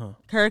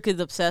 Kirk is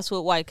obsessed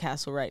with White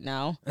Castle right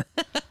now.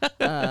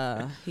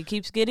 He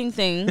keeps getting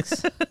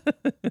things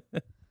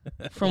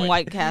from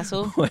White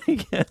Castle.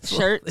 White Castle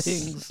Shirts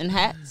things. and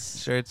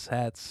hats. Shirts,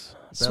 hats.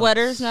 Belts,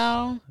 Sweaters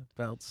now.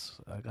 Belts.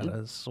 I got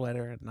a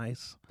sweater,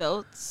 nice.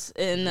 Belts.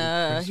 And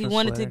he Christmas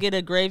wanted sweater. to get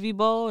a gravy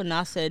bowl, and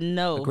I said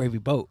no. A gravy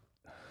boat.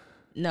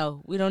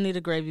 No, we don't need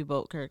a gravy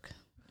boat, Kirk.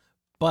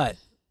 But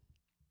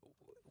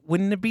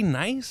wouldn't it be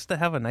nice to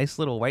have a nice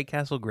little White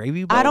Castle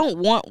gravy boat? I don't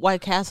want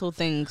White Castle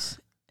things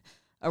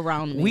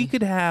around me. We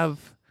could have,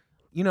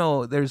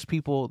 there's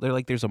people,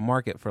 there's a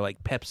market for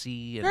like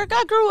Pepsi. And Kirk,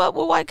 I grew up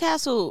with White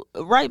Castle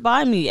right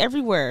by me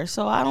everywhere,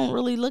 so I don't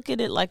really look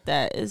at it like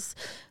that. It's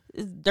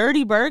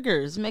dirty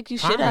burgers. Make you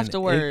shit Carmen,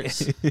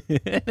 afterwards.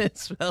 It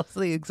smells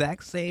the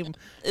exact same.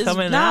 It's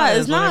coming not. out It's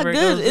as not whenever it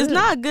good. goes It's in.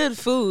 not good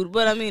food,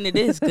 but I mean, it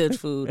is good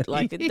food.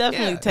 Like it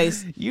definitely Yeah.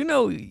 tastes. You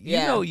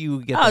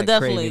get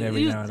that craving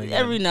every now and again.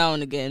 Every now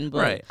and again, but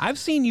Right. I've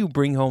seen you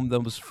bring home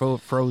those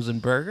frozen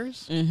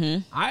burgers.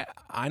 Mm-hmm.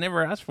 I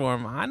never asked for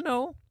them. I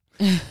know.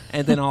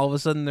 And then all of a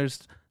sudden there's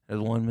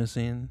one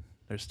missing.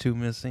 There's two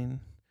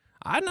missing.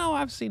 I know.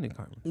 I've seen it,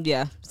 Carmen.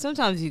 Yeah,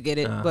 sometimes you get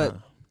it, but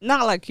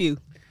not like you.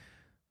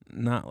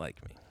 Not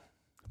like me.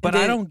 But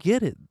then- I don't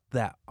get it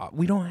that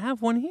we don't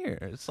have one here.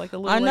 It's like a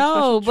little. I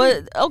know, like,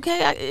 special but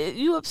okay,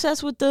 you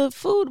obsessed with the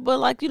food, but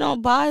like you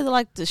don't buy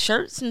like the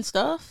shirts and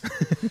stuff.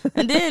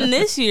 And then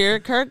this year,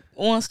 Kirk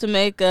wants to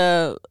make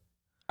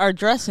our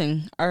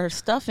dressing, our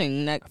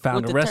stuffing. That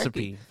Found with a the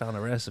recipe. turkey. Found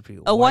a recipe.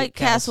 A White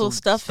Castle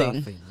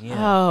stuffing. Yeah.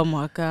 Oh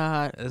my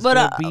God! It's but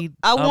gonna be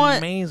I want.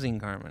 amazing,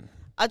 Carmen.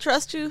 I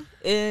trust you,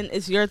 and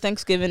it's your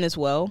Thanksgiving as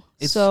well.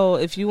 It's- So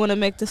if you want to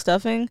make the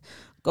stuffing,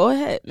 go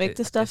ahead, make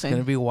the stuffing. It's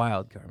gonna be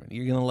wild, Carmen.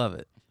 You're gonna love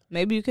it.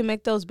 Maybe you can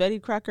make those Betty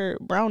Crocker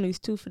brownies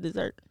too for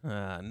dessert.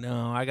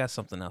 No, I got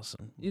something else.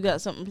 You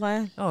got something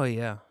planned? Oh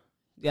yeah,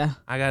 Yeah.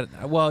 I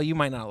got. Well, you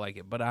might not like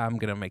it, but I'm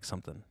gonna make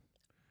something.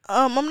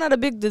 I'm not a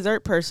big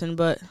dessert person,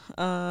 but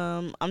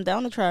I'm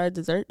down to try a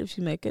dessert if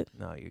you make it.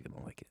 No, you're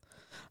gonna like it.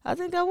 I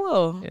think I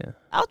will. Yeah,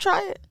 I'll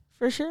try it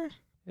for sure.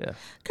 yeah.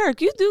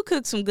 Kirk, you do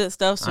cook some good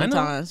stuff I know.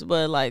 sometimes,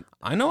 but like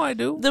I know I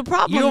do. the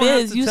problem don't have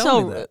is to you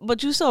tell me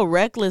that. you so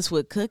reckless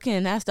with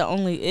cooking. That's the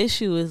only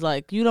issue is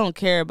like you don't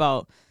care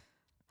about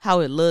how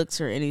it looks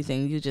or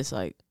anything. You just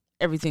like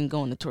everything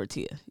go in the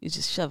tortilla. You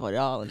just shove it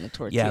all in the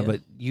tortilla. Yeah,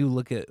 but you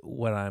look at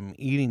what I'm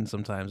eating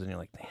sometimes, and you're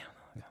like, damn,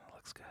 that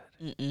looks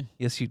good. Mm-mm.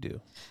 Yes, you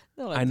do.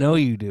 Don't like I that. know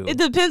you do. It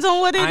depends on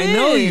what it is. I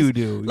know you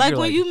do. Like You're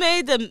when you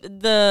made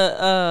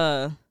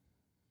the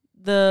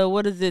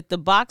what is it? The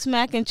box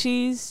mac and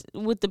cheese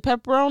with the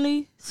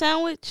pepperoni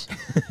sandwich.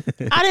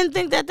 I didn't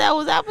think that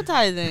was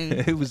appetizing.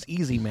 It was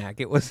Easy Mac.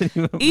 It wasn't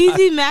even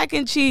Easy mac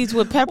and cheese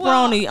with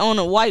pepperoni on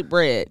a white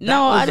bread.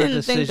 No, was I a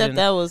didn't think decision-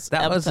 that was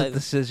That was a appetizing.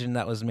 decision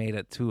that was made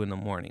at 2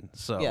 a.m.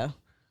 So Yeah,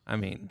 I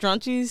mean,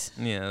 drunchies.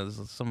 yeah, it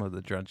was some of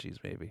the drunchies,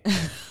 maybe.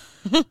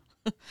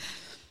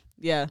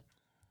 Yeah,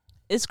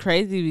 it's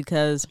crazy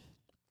because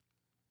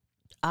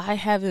I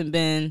haven't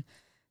been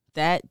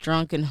that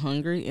drunk and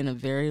hungry in a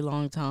very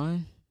long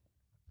time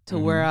to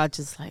where I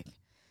just like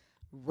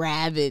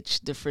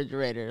ravaged the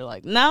refrigerator.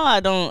 Like now I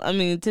don't. I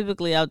mean,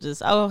 typically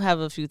I'll have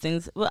a few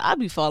things, but I'll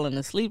be falling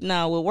asleep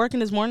now. With working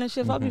this morning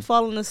shift, I'll be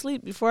falling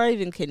asleep before I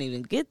can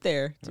even get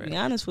there. To be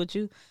honest with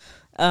you,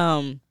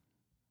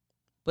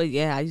 but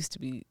yeah, I used to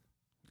be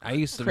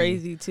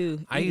crazy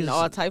too. Eating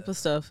all type of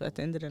stuff at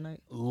the end of the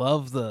night.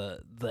 Love the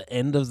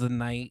end of the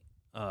night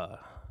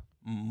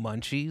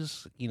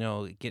munchies. You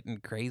know, getting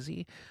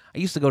crazy. I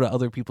used to go to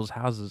other people's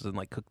houses and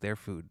like cook their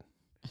food,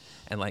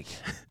 and like.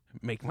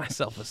 Make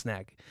myself a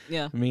snack.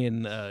 Yeah. Me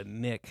and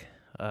Nick.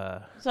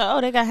 They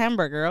got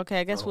hamburger.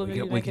 Okay, I guess we'll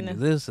be we making can do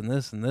this and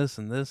this and this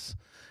and this,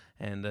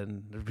 and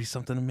then there'd be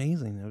something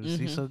amazing. It would just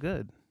be so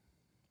good.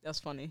 That's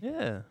funny.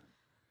 Yeah.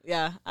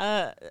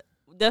 Yeah.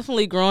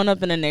 Definitely growing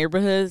up in the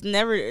neighborhoods,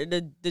 never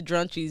the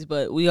drunchies,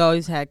 but we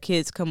always had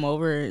kids come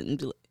over and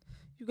be like,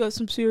 "You got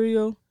some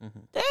cereal?"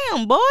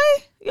 Damn, boy,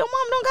 your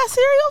mom don't got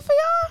cereal for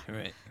y'all.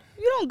 Right.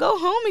 You don't go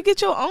home and get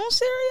your own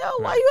cereal?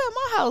 Why you at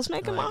my house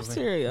making my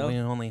cereal? We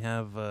only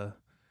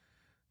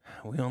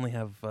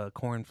have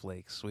Corn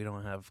Flakes. We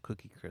don't have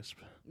Cookie Crisp.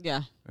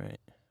 Yeah. Right.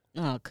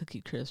 Oh,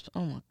 Cookie Crisp.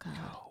 Oh my God.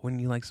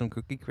 Wouldn't you like some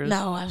Cookie Crisp?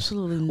 No,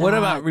 absolutely not. What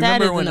about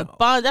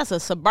that's a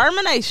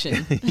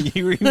suburbanation.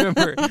 you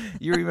remember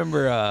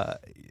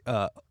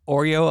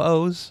Oreo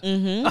O's?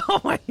 Mm-hmm.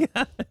 Oh my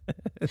God.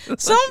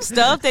 Some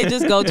stuff they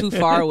just go too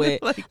far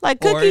with.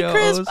 like Cookie Oreo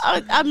Crisp.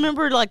 O's? I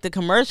remember like the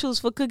commercials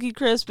for Cookie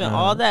Crisp and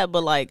all that,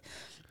 but like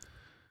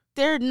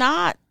they're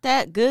not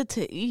that good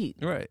to eat.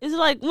 Right. It's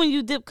like when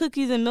you dip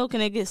cookies in milk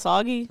and they get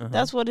soggy.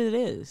 That's what it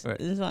is. Right.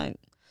 It's like,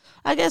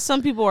 I guess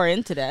some people are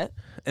into that.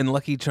 And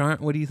Lucky Charm.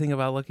 What do you think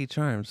about Lucky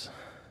Charms?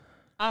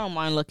 I don't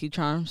mind Lucky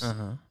Charms.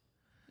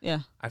 Yeah.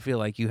 I feel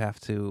like you have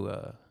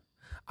to.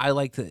 I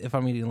like to, if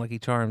I'm eating Lucky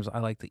Charms, I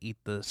like to eat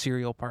the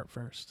cereal part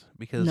first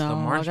because the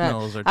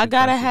marshmallows are. I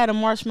gotta have the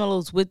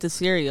marshmallows with the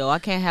cereal. I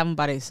can't have them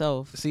by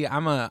themselves. See,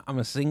 I'm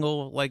a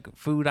single like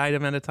food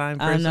item at a time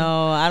person. I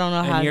know. I don't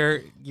know how.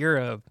 And you're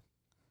a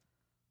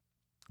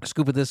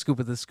scoop of this, scoop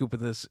of this, scoop of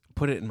this.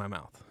 Put it in my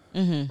mouth.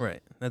 Mm-hmm.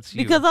 Right. That's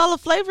you. Because all the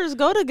flavors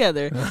go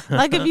together.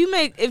 Like if you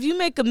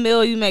make a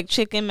meal, you make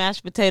chicken,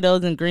 mashed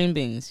potatoes, and green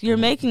beans. You're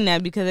making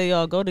that because they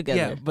all go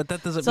together. Yeah, but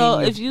that doesn't so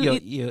mean if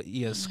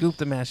you scoop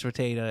the mashed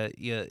potato,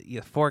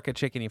 you fork a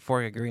chicken, you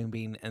fork a green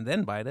bean, and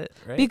then bite it,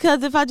 right?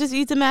 Because if I just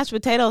eat the mashed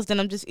potatoes, then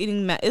I'm just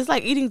eating. It's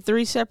like eating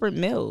 3 separate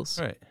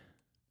meals. Right.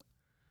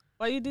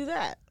 Why you do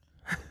that?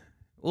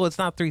 Well, it's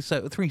not three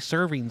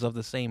servings of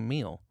the same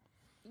meal.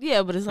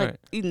 Yeah, but it's like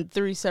eating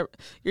 3 separate.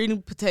 You're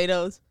eating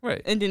potatoes,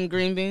 right, and then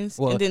green beans,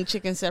 and then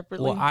chicken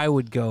separately. Well, I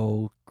would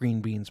go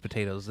green beans,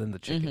 potatoes, then the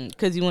chicken,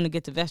 because you want to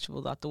get the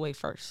vegetables out the way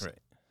first.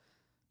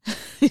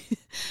 Right.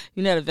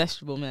 You're not a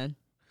vegetable man.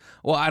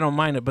 Well, I don't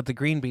mind it, but the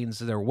green beans,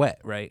 they're wet,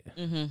 right?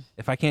 Mm-hmm.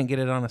 If I can't get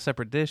it on a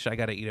separate dish, I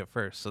got to eat it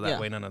first, so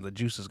that way none of the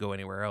juices go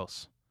anywhere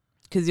else.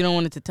 Because you don't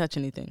want it to touch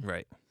anything.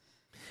 Right.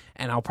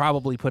 And I'll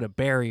probably put a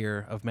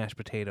barrier of mashed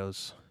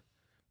potatoes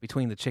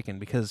between the chicken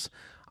because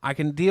I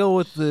can deal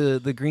with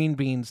the green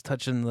beans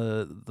touching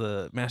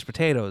the mashed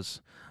potatoes,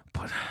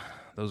 but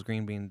that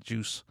green bean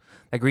juice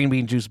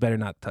better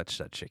not touch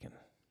that chicken.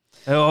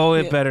 Oh,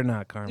 it better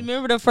not, Carmen.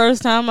 Remember the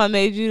first time I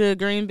made you the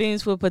green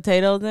beans with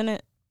potatoes in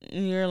it?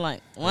 And you were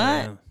like, what?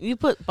 Yeah. You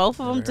put both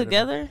of them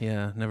together?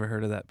 Yeah, never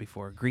heard of that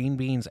before. Green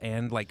beans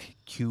and like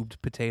cubed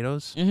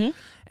potatoes. Mm-hmm.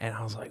 And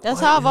I was like, that's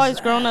how I've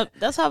always grown up.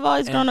 That's how I've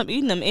always grown up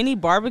eating them. Any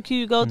barbecue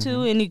you go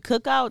to, any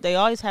cookout, they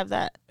always have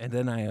that. And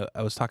then I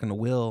was talking to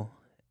Will,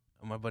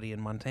 my buddy in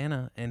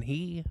Montana, and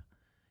he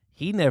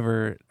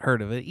never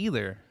heard of it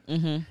either.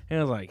 Mm-hmm. And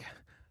I was like,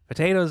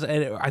 potatoes.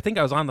 And I think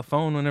I was on the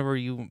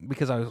phone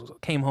because I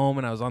came home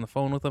and I was on the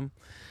phone with him.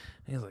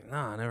 And he was like, no,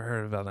 I never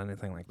heard about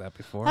anything like that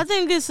before. I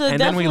think it's and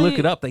then we look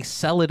it up. They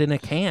sell it in a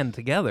can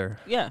together.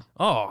 Yeah.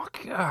 Oh,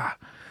 God.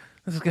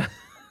 This is good.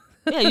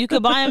 Yeah, you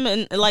could buy them,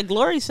 and like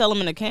Glory sell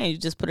them in a can. You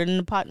just put it in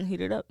the pot and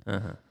heat it up.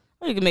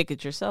 Or you can make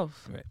it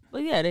yourself. Right.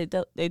 But yeah,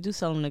 they do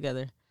sell them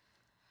together.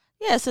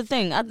 Yeah, it's a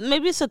thing.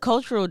 Maybe it's a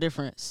cultural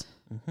difference.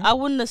 Mm-hmm. I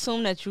wouldn't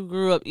assume that you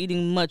grew up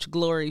eating much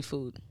Glory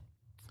food,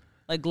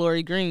 like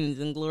Glory greens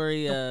and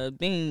Glory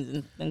beans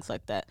and things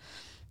like that.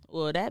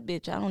 Well, that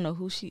bitch, I don't know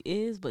who she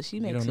is, but she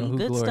makes some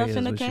good stuff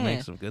in the can. She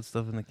makes some good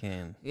stuff in the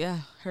can. Yeah,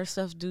 her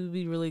stuff do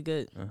be really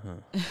good.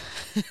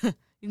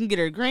 You can get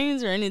her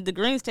greens, or any of the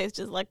greens taste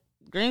just like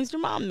greens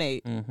your mom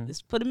made.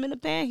 Just put them in the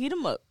pan, heat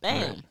them up,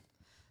 bam,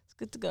 it's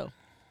good to go.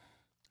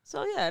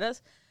 So yeah,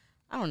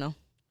 I don't know.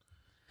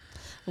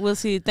 We'll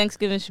see.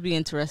 Thanksgiving should be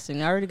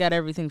interesting. I already got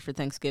everything for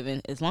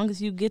Thanksgiving. As long as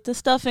you get the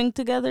stuffing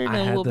together,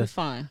 then we'll be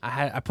fine.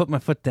 I put my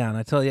foot down.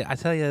 I tell you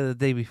the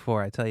day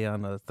before. I tell you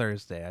on a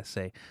Thursday. I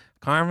say,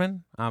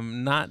 Carmen,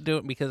 I'm not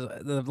doing, because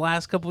the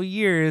last couple of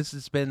years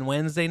it's been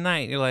Wednesday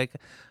night. You're like,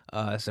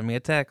 send me a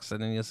text,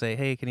 and then you'll say,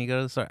 hey, can you go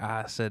to the store?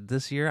 I said,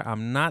 this year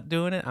I'm not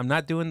doing it. I'm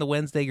not doing the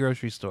Wednesday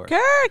grocery store.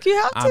 Kirk, you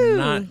have to. I'm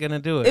not gonna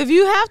do it. If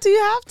you have to, you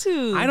have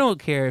to. I don't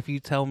care if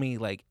you tell me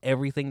like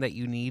everything that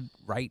you need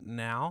right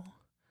now.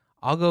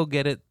 I'll go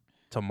get it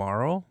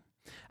tomorrow.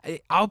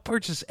 I'll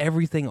purchase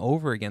everything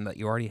over again that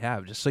you already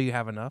have, just so you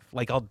have enough.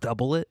 Like, I'll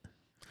double it.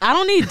 I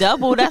don't need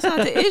double. That's not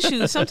the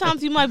issue.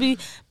 Sometimes you might be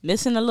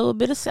missing a little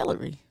bit of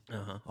celery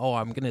Oh,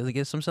 I'm gonna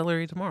get some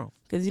celery tomorrow.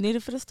 because you need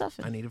it for the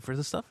stuffing. I need it for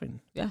the stuffing.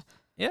 Yeah.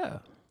 Yeah.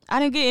 I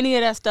didn't get any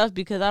of that stuff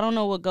because I don't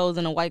know what goes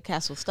in a White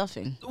Castle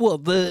stuffing. Well,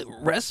 the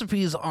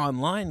recipe's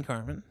online,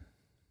 Carmen.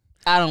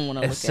 I don't want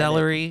to look It's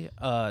celery,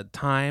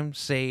 thyme,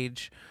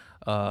 sage.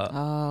 at it.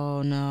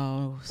 Oh,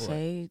 no.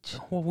 Sage.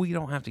 Well, we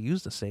don't have to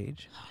use the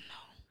sage. Oh,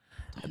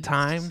 no.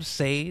 Thyme,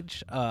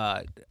 sage,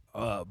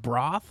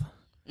 broth,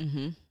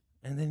 Mm-hmm.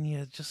 and then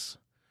you just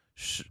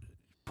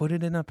put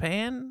it in a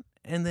pan,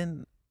 and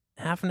then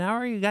half an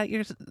hour you got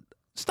your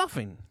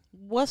stuffing.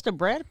 What's the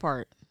bread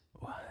part?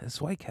 It's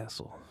White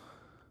Castle.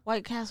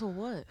 White Castle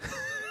what?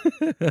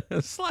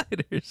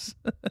 Sliders.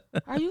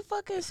 Are you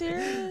fucking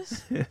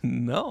serious?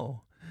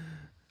 No.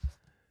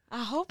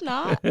 I hope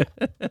not.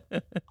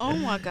 Oh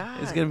my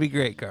god. It's gonna be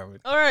great, Carmen.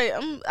 All right,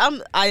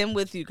 I am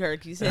with you,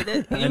 Kirk. You said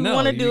that I you know,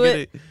 want to do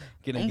it.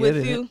 Gonna I'm get with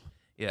in you. It.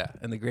 Yeah,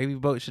 and the gravy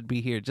boat should be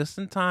here just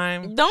in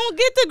time. Don't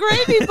get the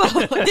gravy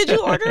boat. Did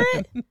you order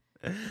it?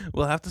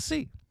 We'll have to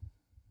see.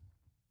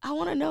 I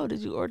want to know. Did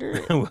you order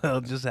it? We'll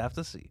just have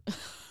to see.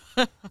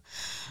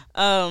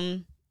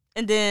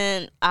 And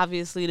then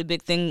obviously the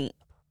big thing,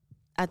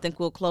 I think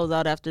we'll close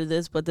out after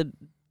this, but the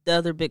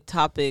other big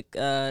topic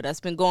that's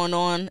been going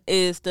on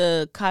is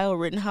the Kyle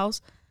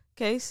Rittenhouse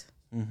case.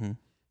 Mm-hmm.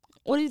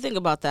 What do you think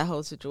about that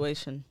whole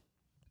situation?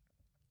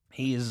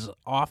 He is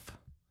off.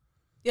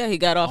 Yeah, he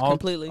got off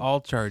completely.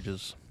 All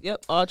charges.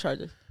 Yep, all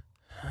charges.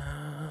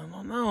 I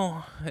don't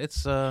know.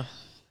 It's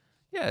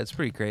it's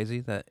pretty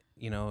crazy that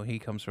he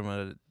comes from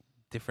a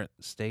different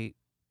state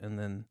and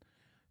then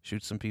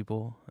shoots some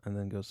people and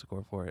then goes to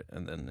court for it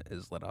and then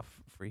is let off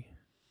free.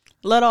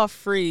 Let off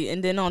free,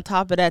 and then on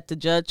top of that, the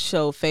judge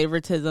showed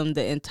favoritism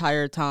the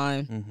entire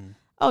time. Mm-hmm.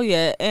 Oh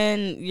yeah,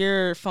 and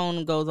your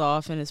phone goes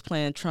off and it's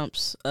playing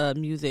Trump's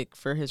music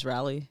for his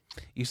rally.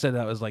 You said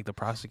that was like the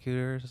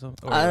prosecutor or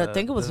something? Or I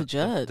think it was the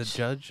judge. The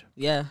judge?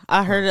 Yeah,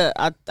 I heard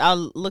it. I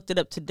looked it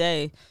up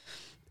today,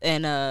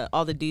 and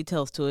all the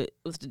details to it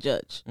was the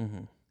judge.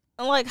 Mm-hmm.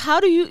 And like, how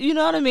do you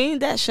know what I mean?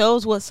 That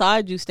shows what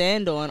side you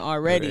stand on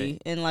already,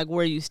 Right. and like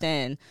where you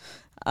stand.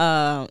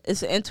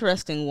 It's an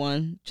interesting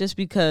one, just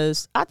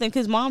because I think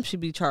his mom should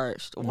be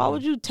charged. Why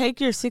would you take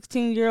your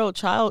 16-year-old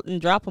child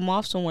and drop him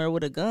off somewhere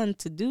with a gun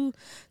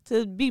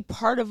to be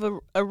part of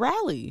a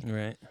rally?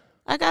 Right.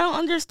 Like, I don't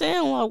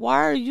understand why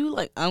are you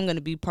like, I'm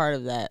gonna be part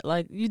of that?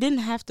 Like, you didn't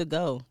have to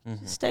go.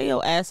 Mm-hmm. Stay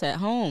your ass at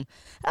home.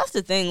 That's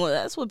the thing.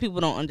 That's what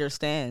people don't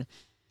understand.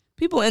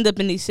 People end up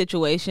in these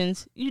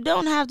situations. You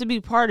don't have to be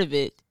part of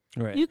it.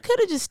 Right. You could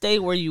have just stayed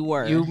where you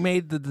were. You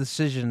made the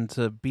decision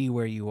to be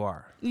where you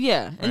are.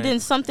 Yeah, and Right. then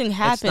something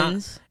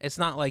happens. It's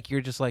not like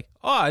you're just like,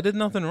 oh, I did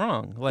nothing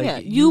wrong. Like Yeah,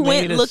 you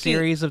went made a looking-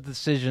 series of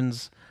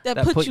decisions that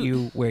that put put you-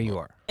 you where you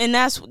are. And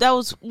that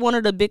was one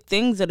of the big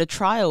things at a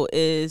trial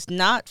is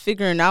not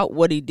figuring out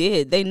what he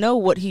did. They know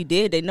what he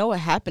did. They know what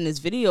happened. There's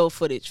video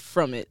footage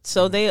from it.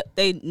 So they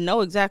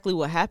know exactly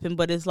what happened.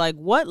 But it's like,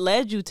 what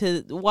led you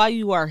to why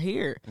you are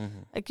here? Mm-hmm.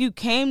 Like, you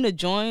came to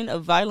join a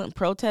violent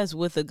protest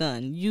with a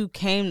gun. You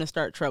came to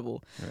start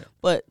trouble. Right.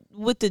 But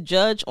with the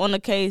judge on the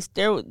case,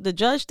 the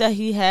judge that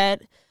he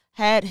had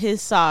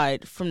his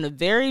side from the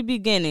very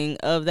beginning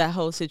of that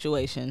whole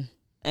situation.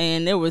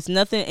 And there was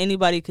nothing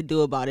anybody could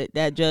do about it.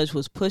 That judge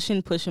was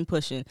pushing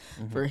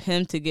for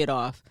him to get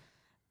off.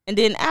 And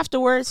then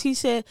afterwards, he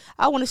said,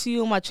 I want to see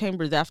you in my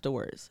chambers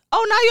afterwards.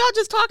 Oh, now y'all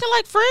just talking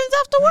like friends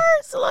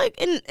afterwards? Like,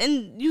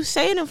 and you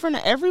say it in front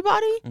of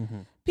everybody? Mm-hmm.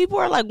 People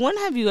are like, when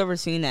have you ever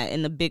seen that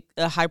in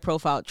a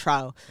high-profile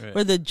trial Right.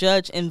 where the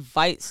judge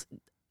invites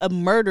a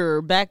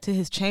murderer back to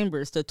his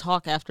chambers to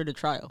talk after the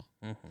trial?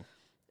 Mm-hmm.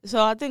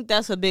 So I think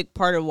that's a big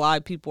part of why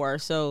people are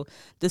so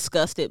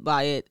disgusted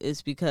by it,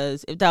 is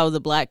because if that was a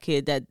black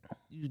kid,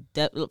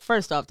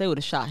 first off, they would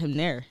have shot him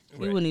there. He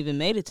Right. wouldn't even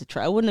made it to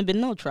trial. It wouldn't have been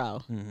no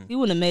trial. Mm-hmm. He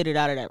wouldn't have made it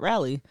out of that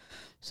rally.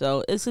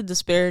 So it's a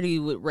disparity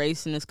with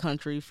race in this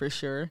country for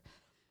sure.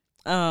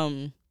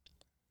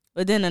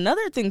 But then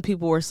another thing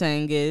people were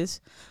saying is,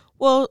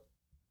 well,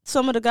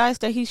 some of the guys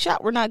that he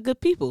shot were not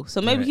good people.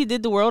 So maybe Right. he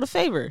did the world a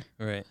favor.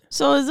 Right.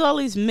 So there's all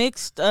these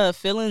mixed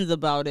feelings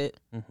about it.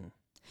 Mm-hmm.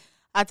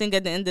 I think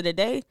at the end of the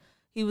day,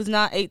 he was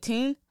not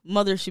 18.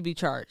 Mother should be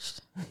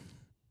charged.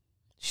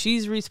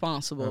 She's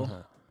responsible.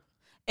 Uh-huh.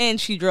 And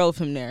she drove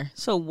him there.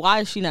 So why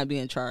is she not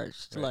being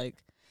charged? Right. Like,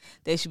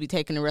 they should be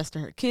taking the rest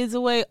of her kids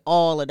away.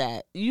 All of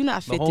that. You're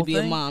not The fit to whole be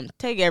a thing? mom.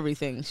 Take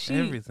everything.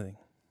 Everything.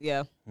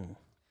 Yeah. Hmm.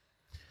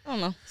 I don't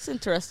know. It's an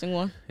interesting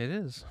one. It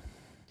is.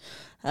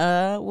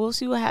 We'll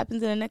see what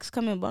happens in the next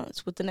coming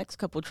months with the next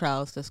couple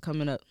trials that's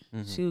coming up.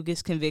 Mm-hmm. See who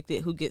gets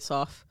convicted, who gets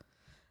off.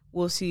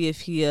 We'll see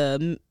if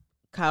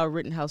Kyle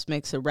Rittenhouse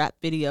makes a rap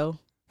video.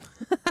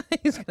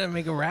 He's gonna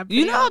make a rap.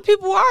 You know how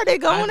people are. They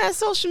go I- on that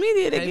social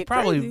media. They get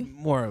probably crazy.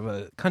 more of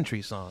a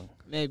country song.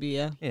 Maybe,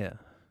 yeah. Yeah.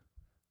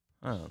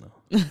 I don't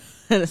know.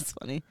 That's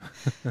funny.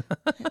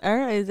 All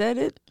right, is that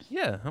it?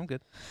 Yeah, I'm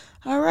good.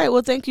 All right.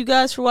 Well, thank you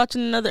guys for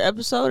watching another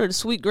episode of the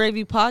Sweet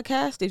Gravy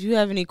Podcast. If you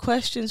have any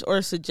questions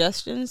or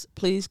suggestions,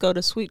 please go to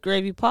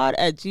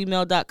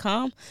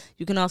sweetgravypod@gmail.com.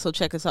 You can also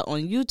check us out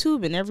on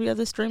YouTube and every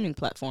other streaming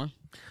platform.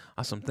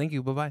 Awesome. Thank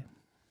you. Bye-bye.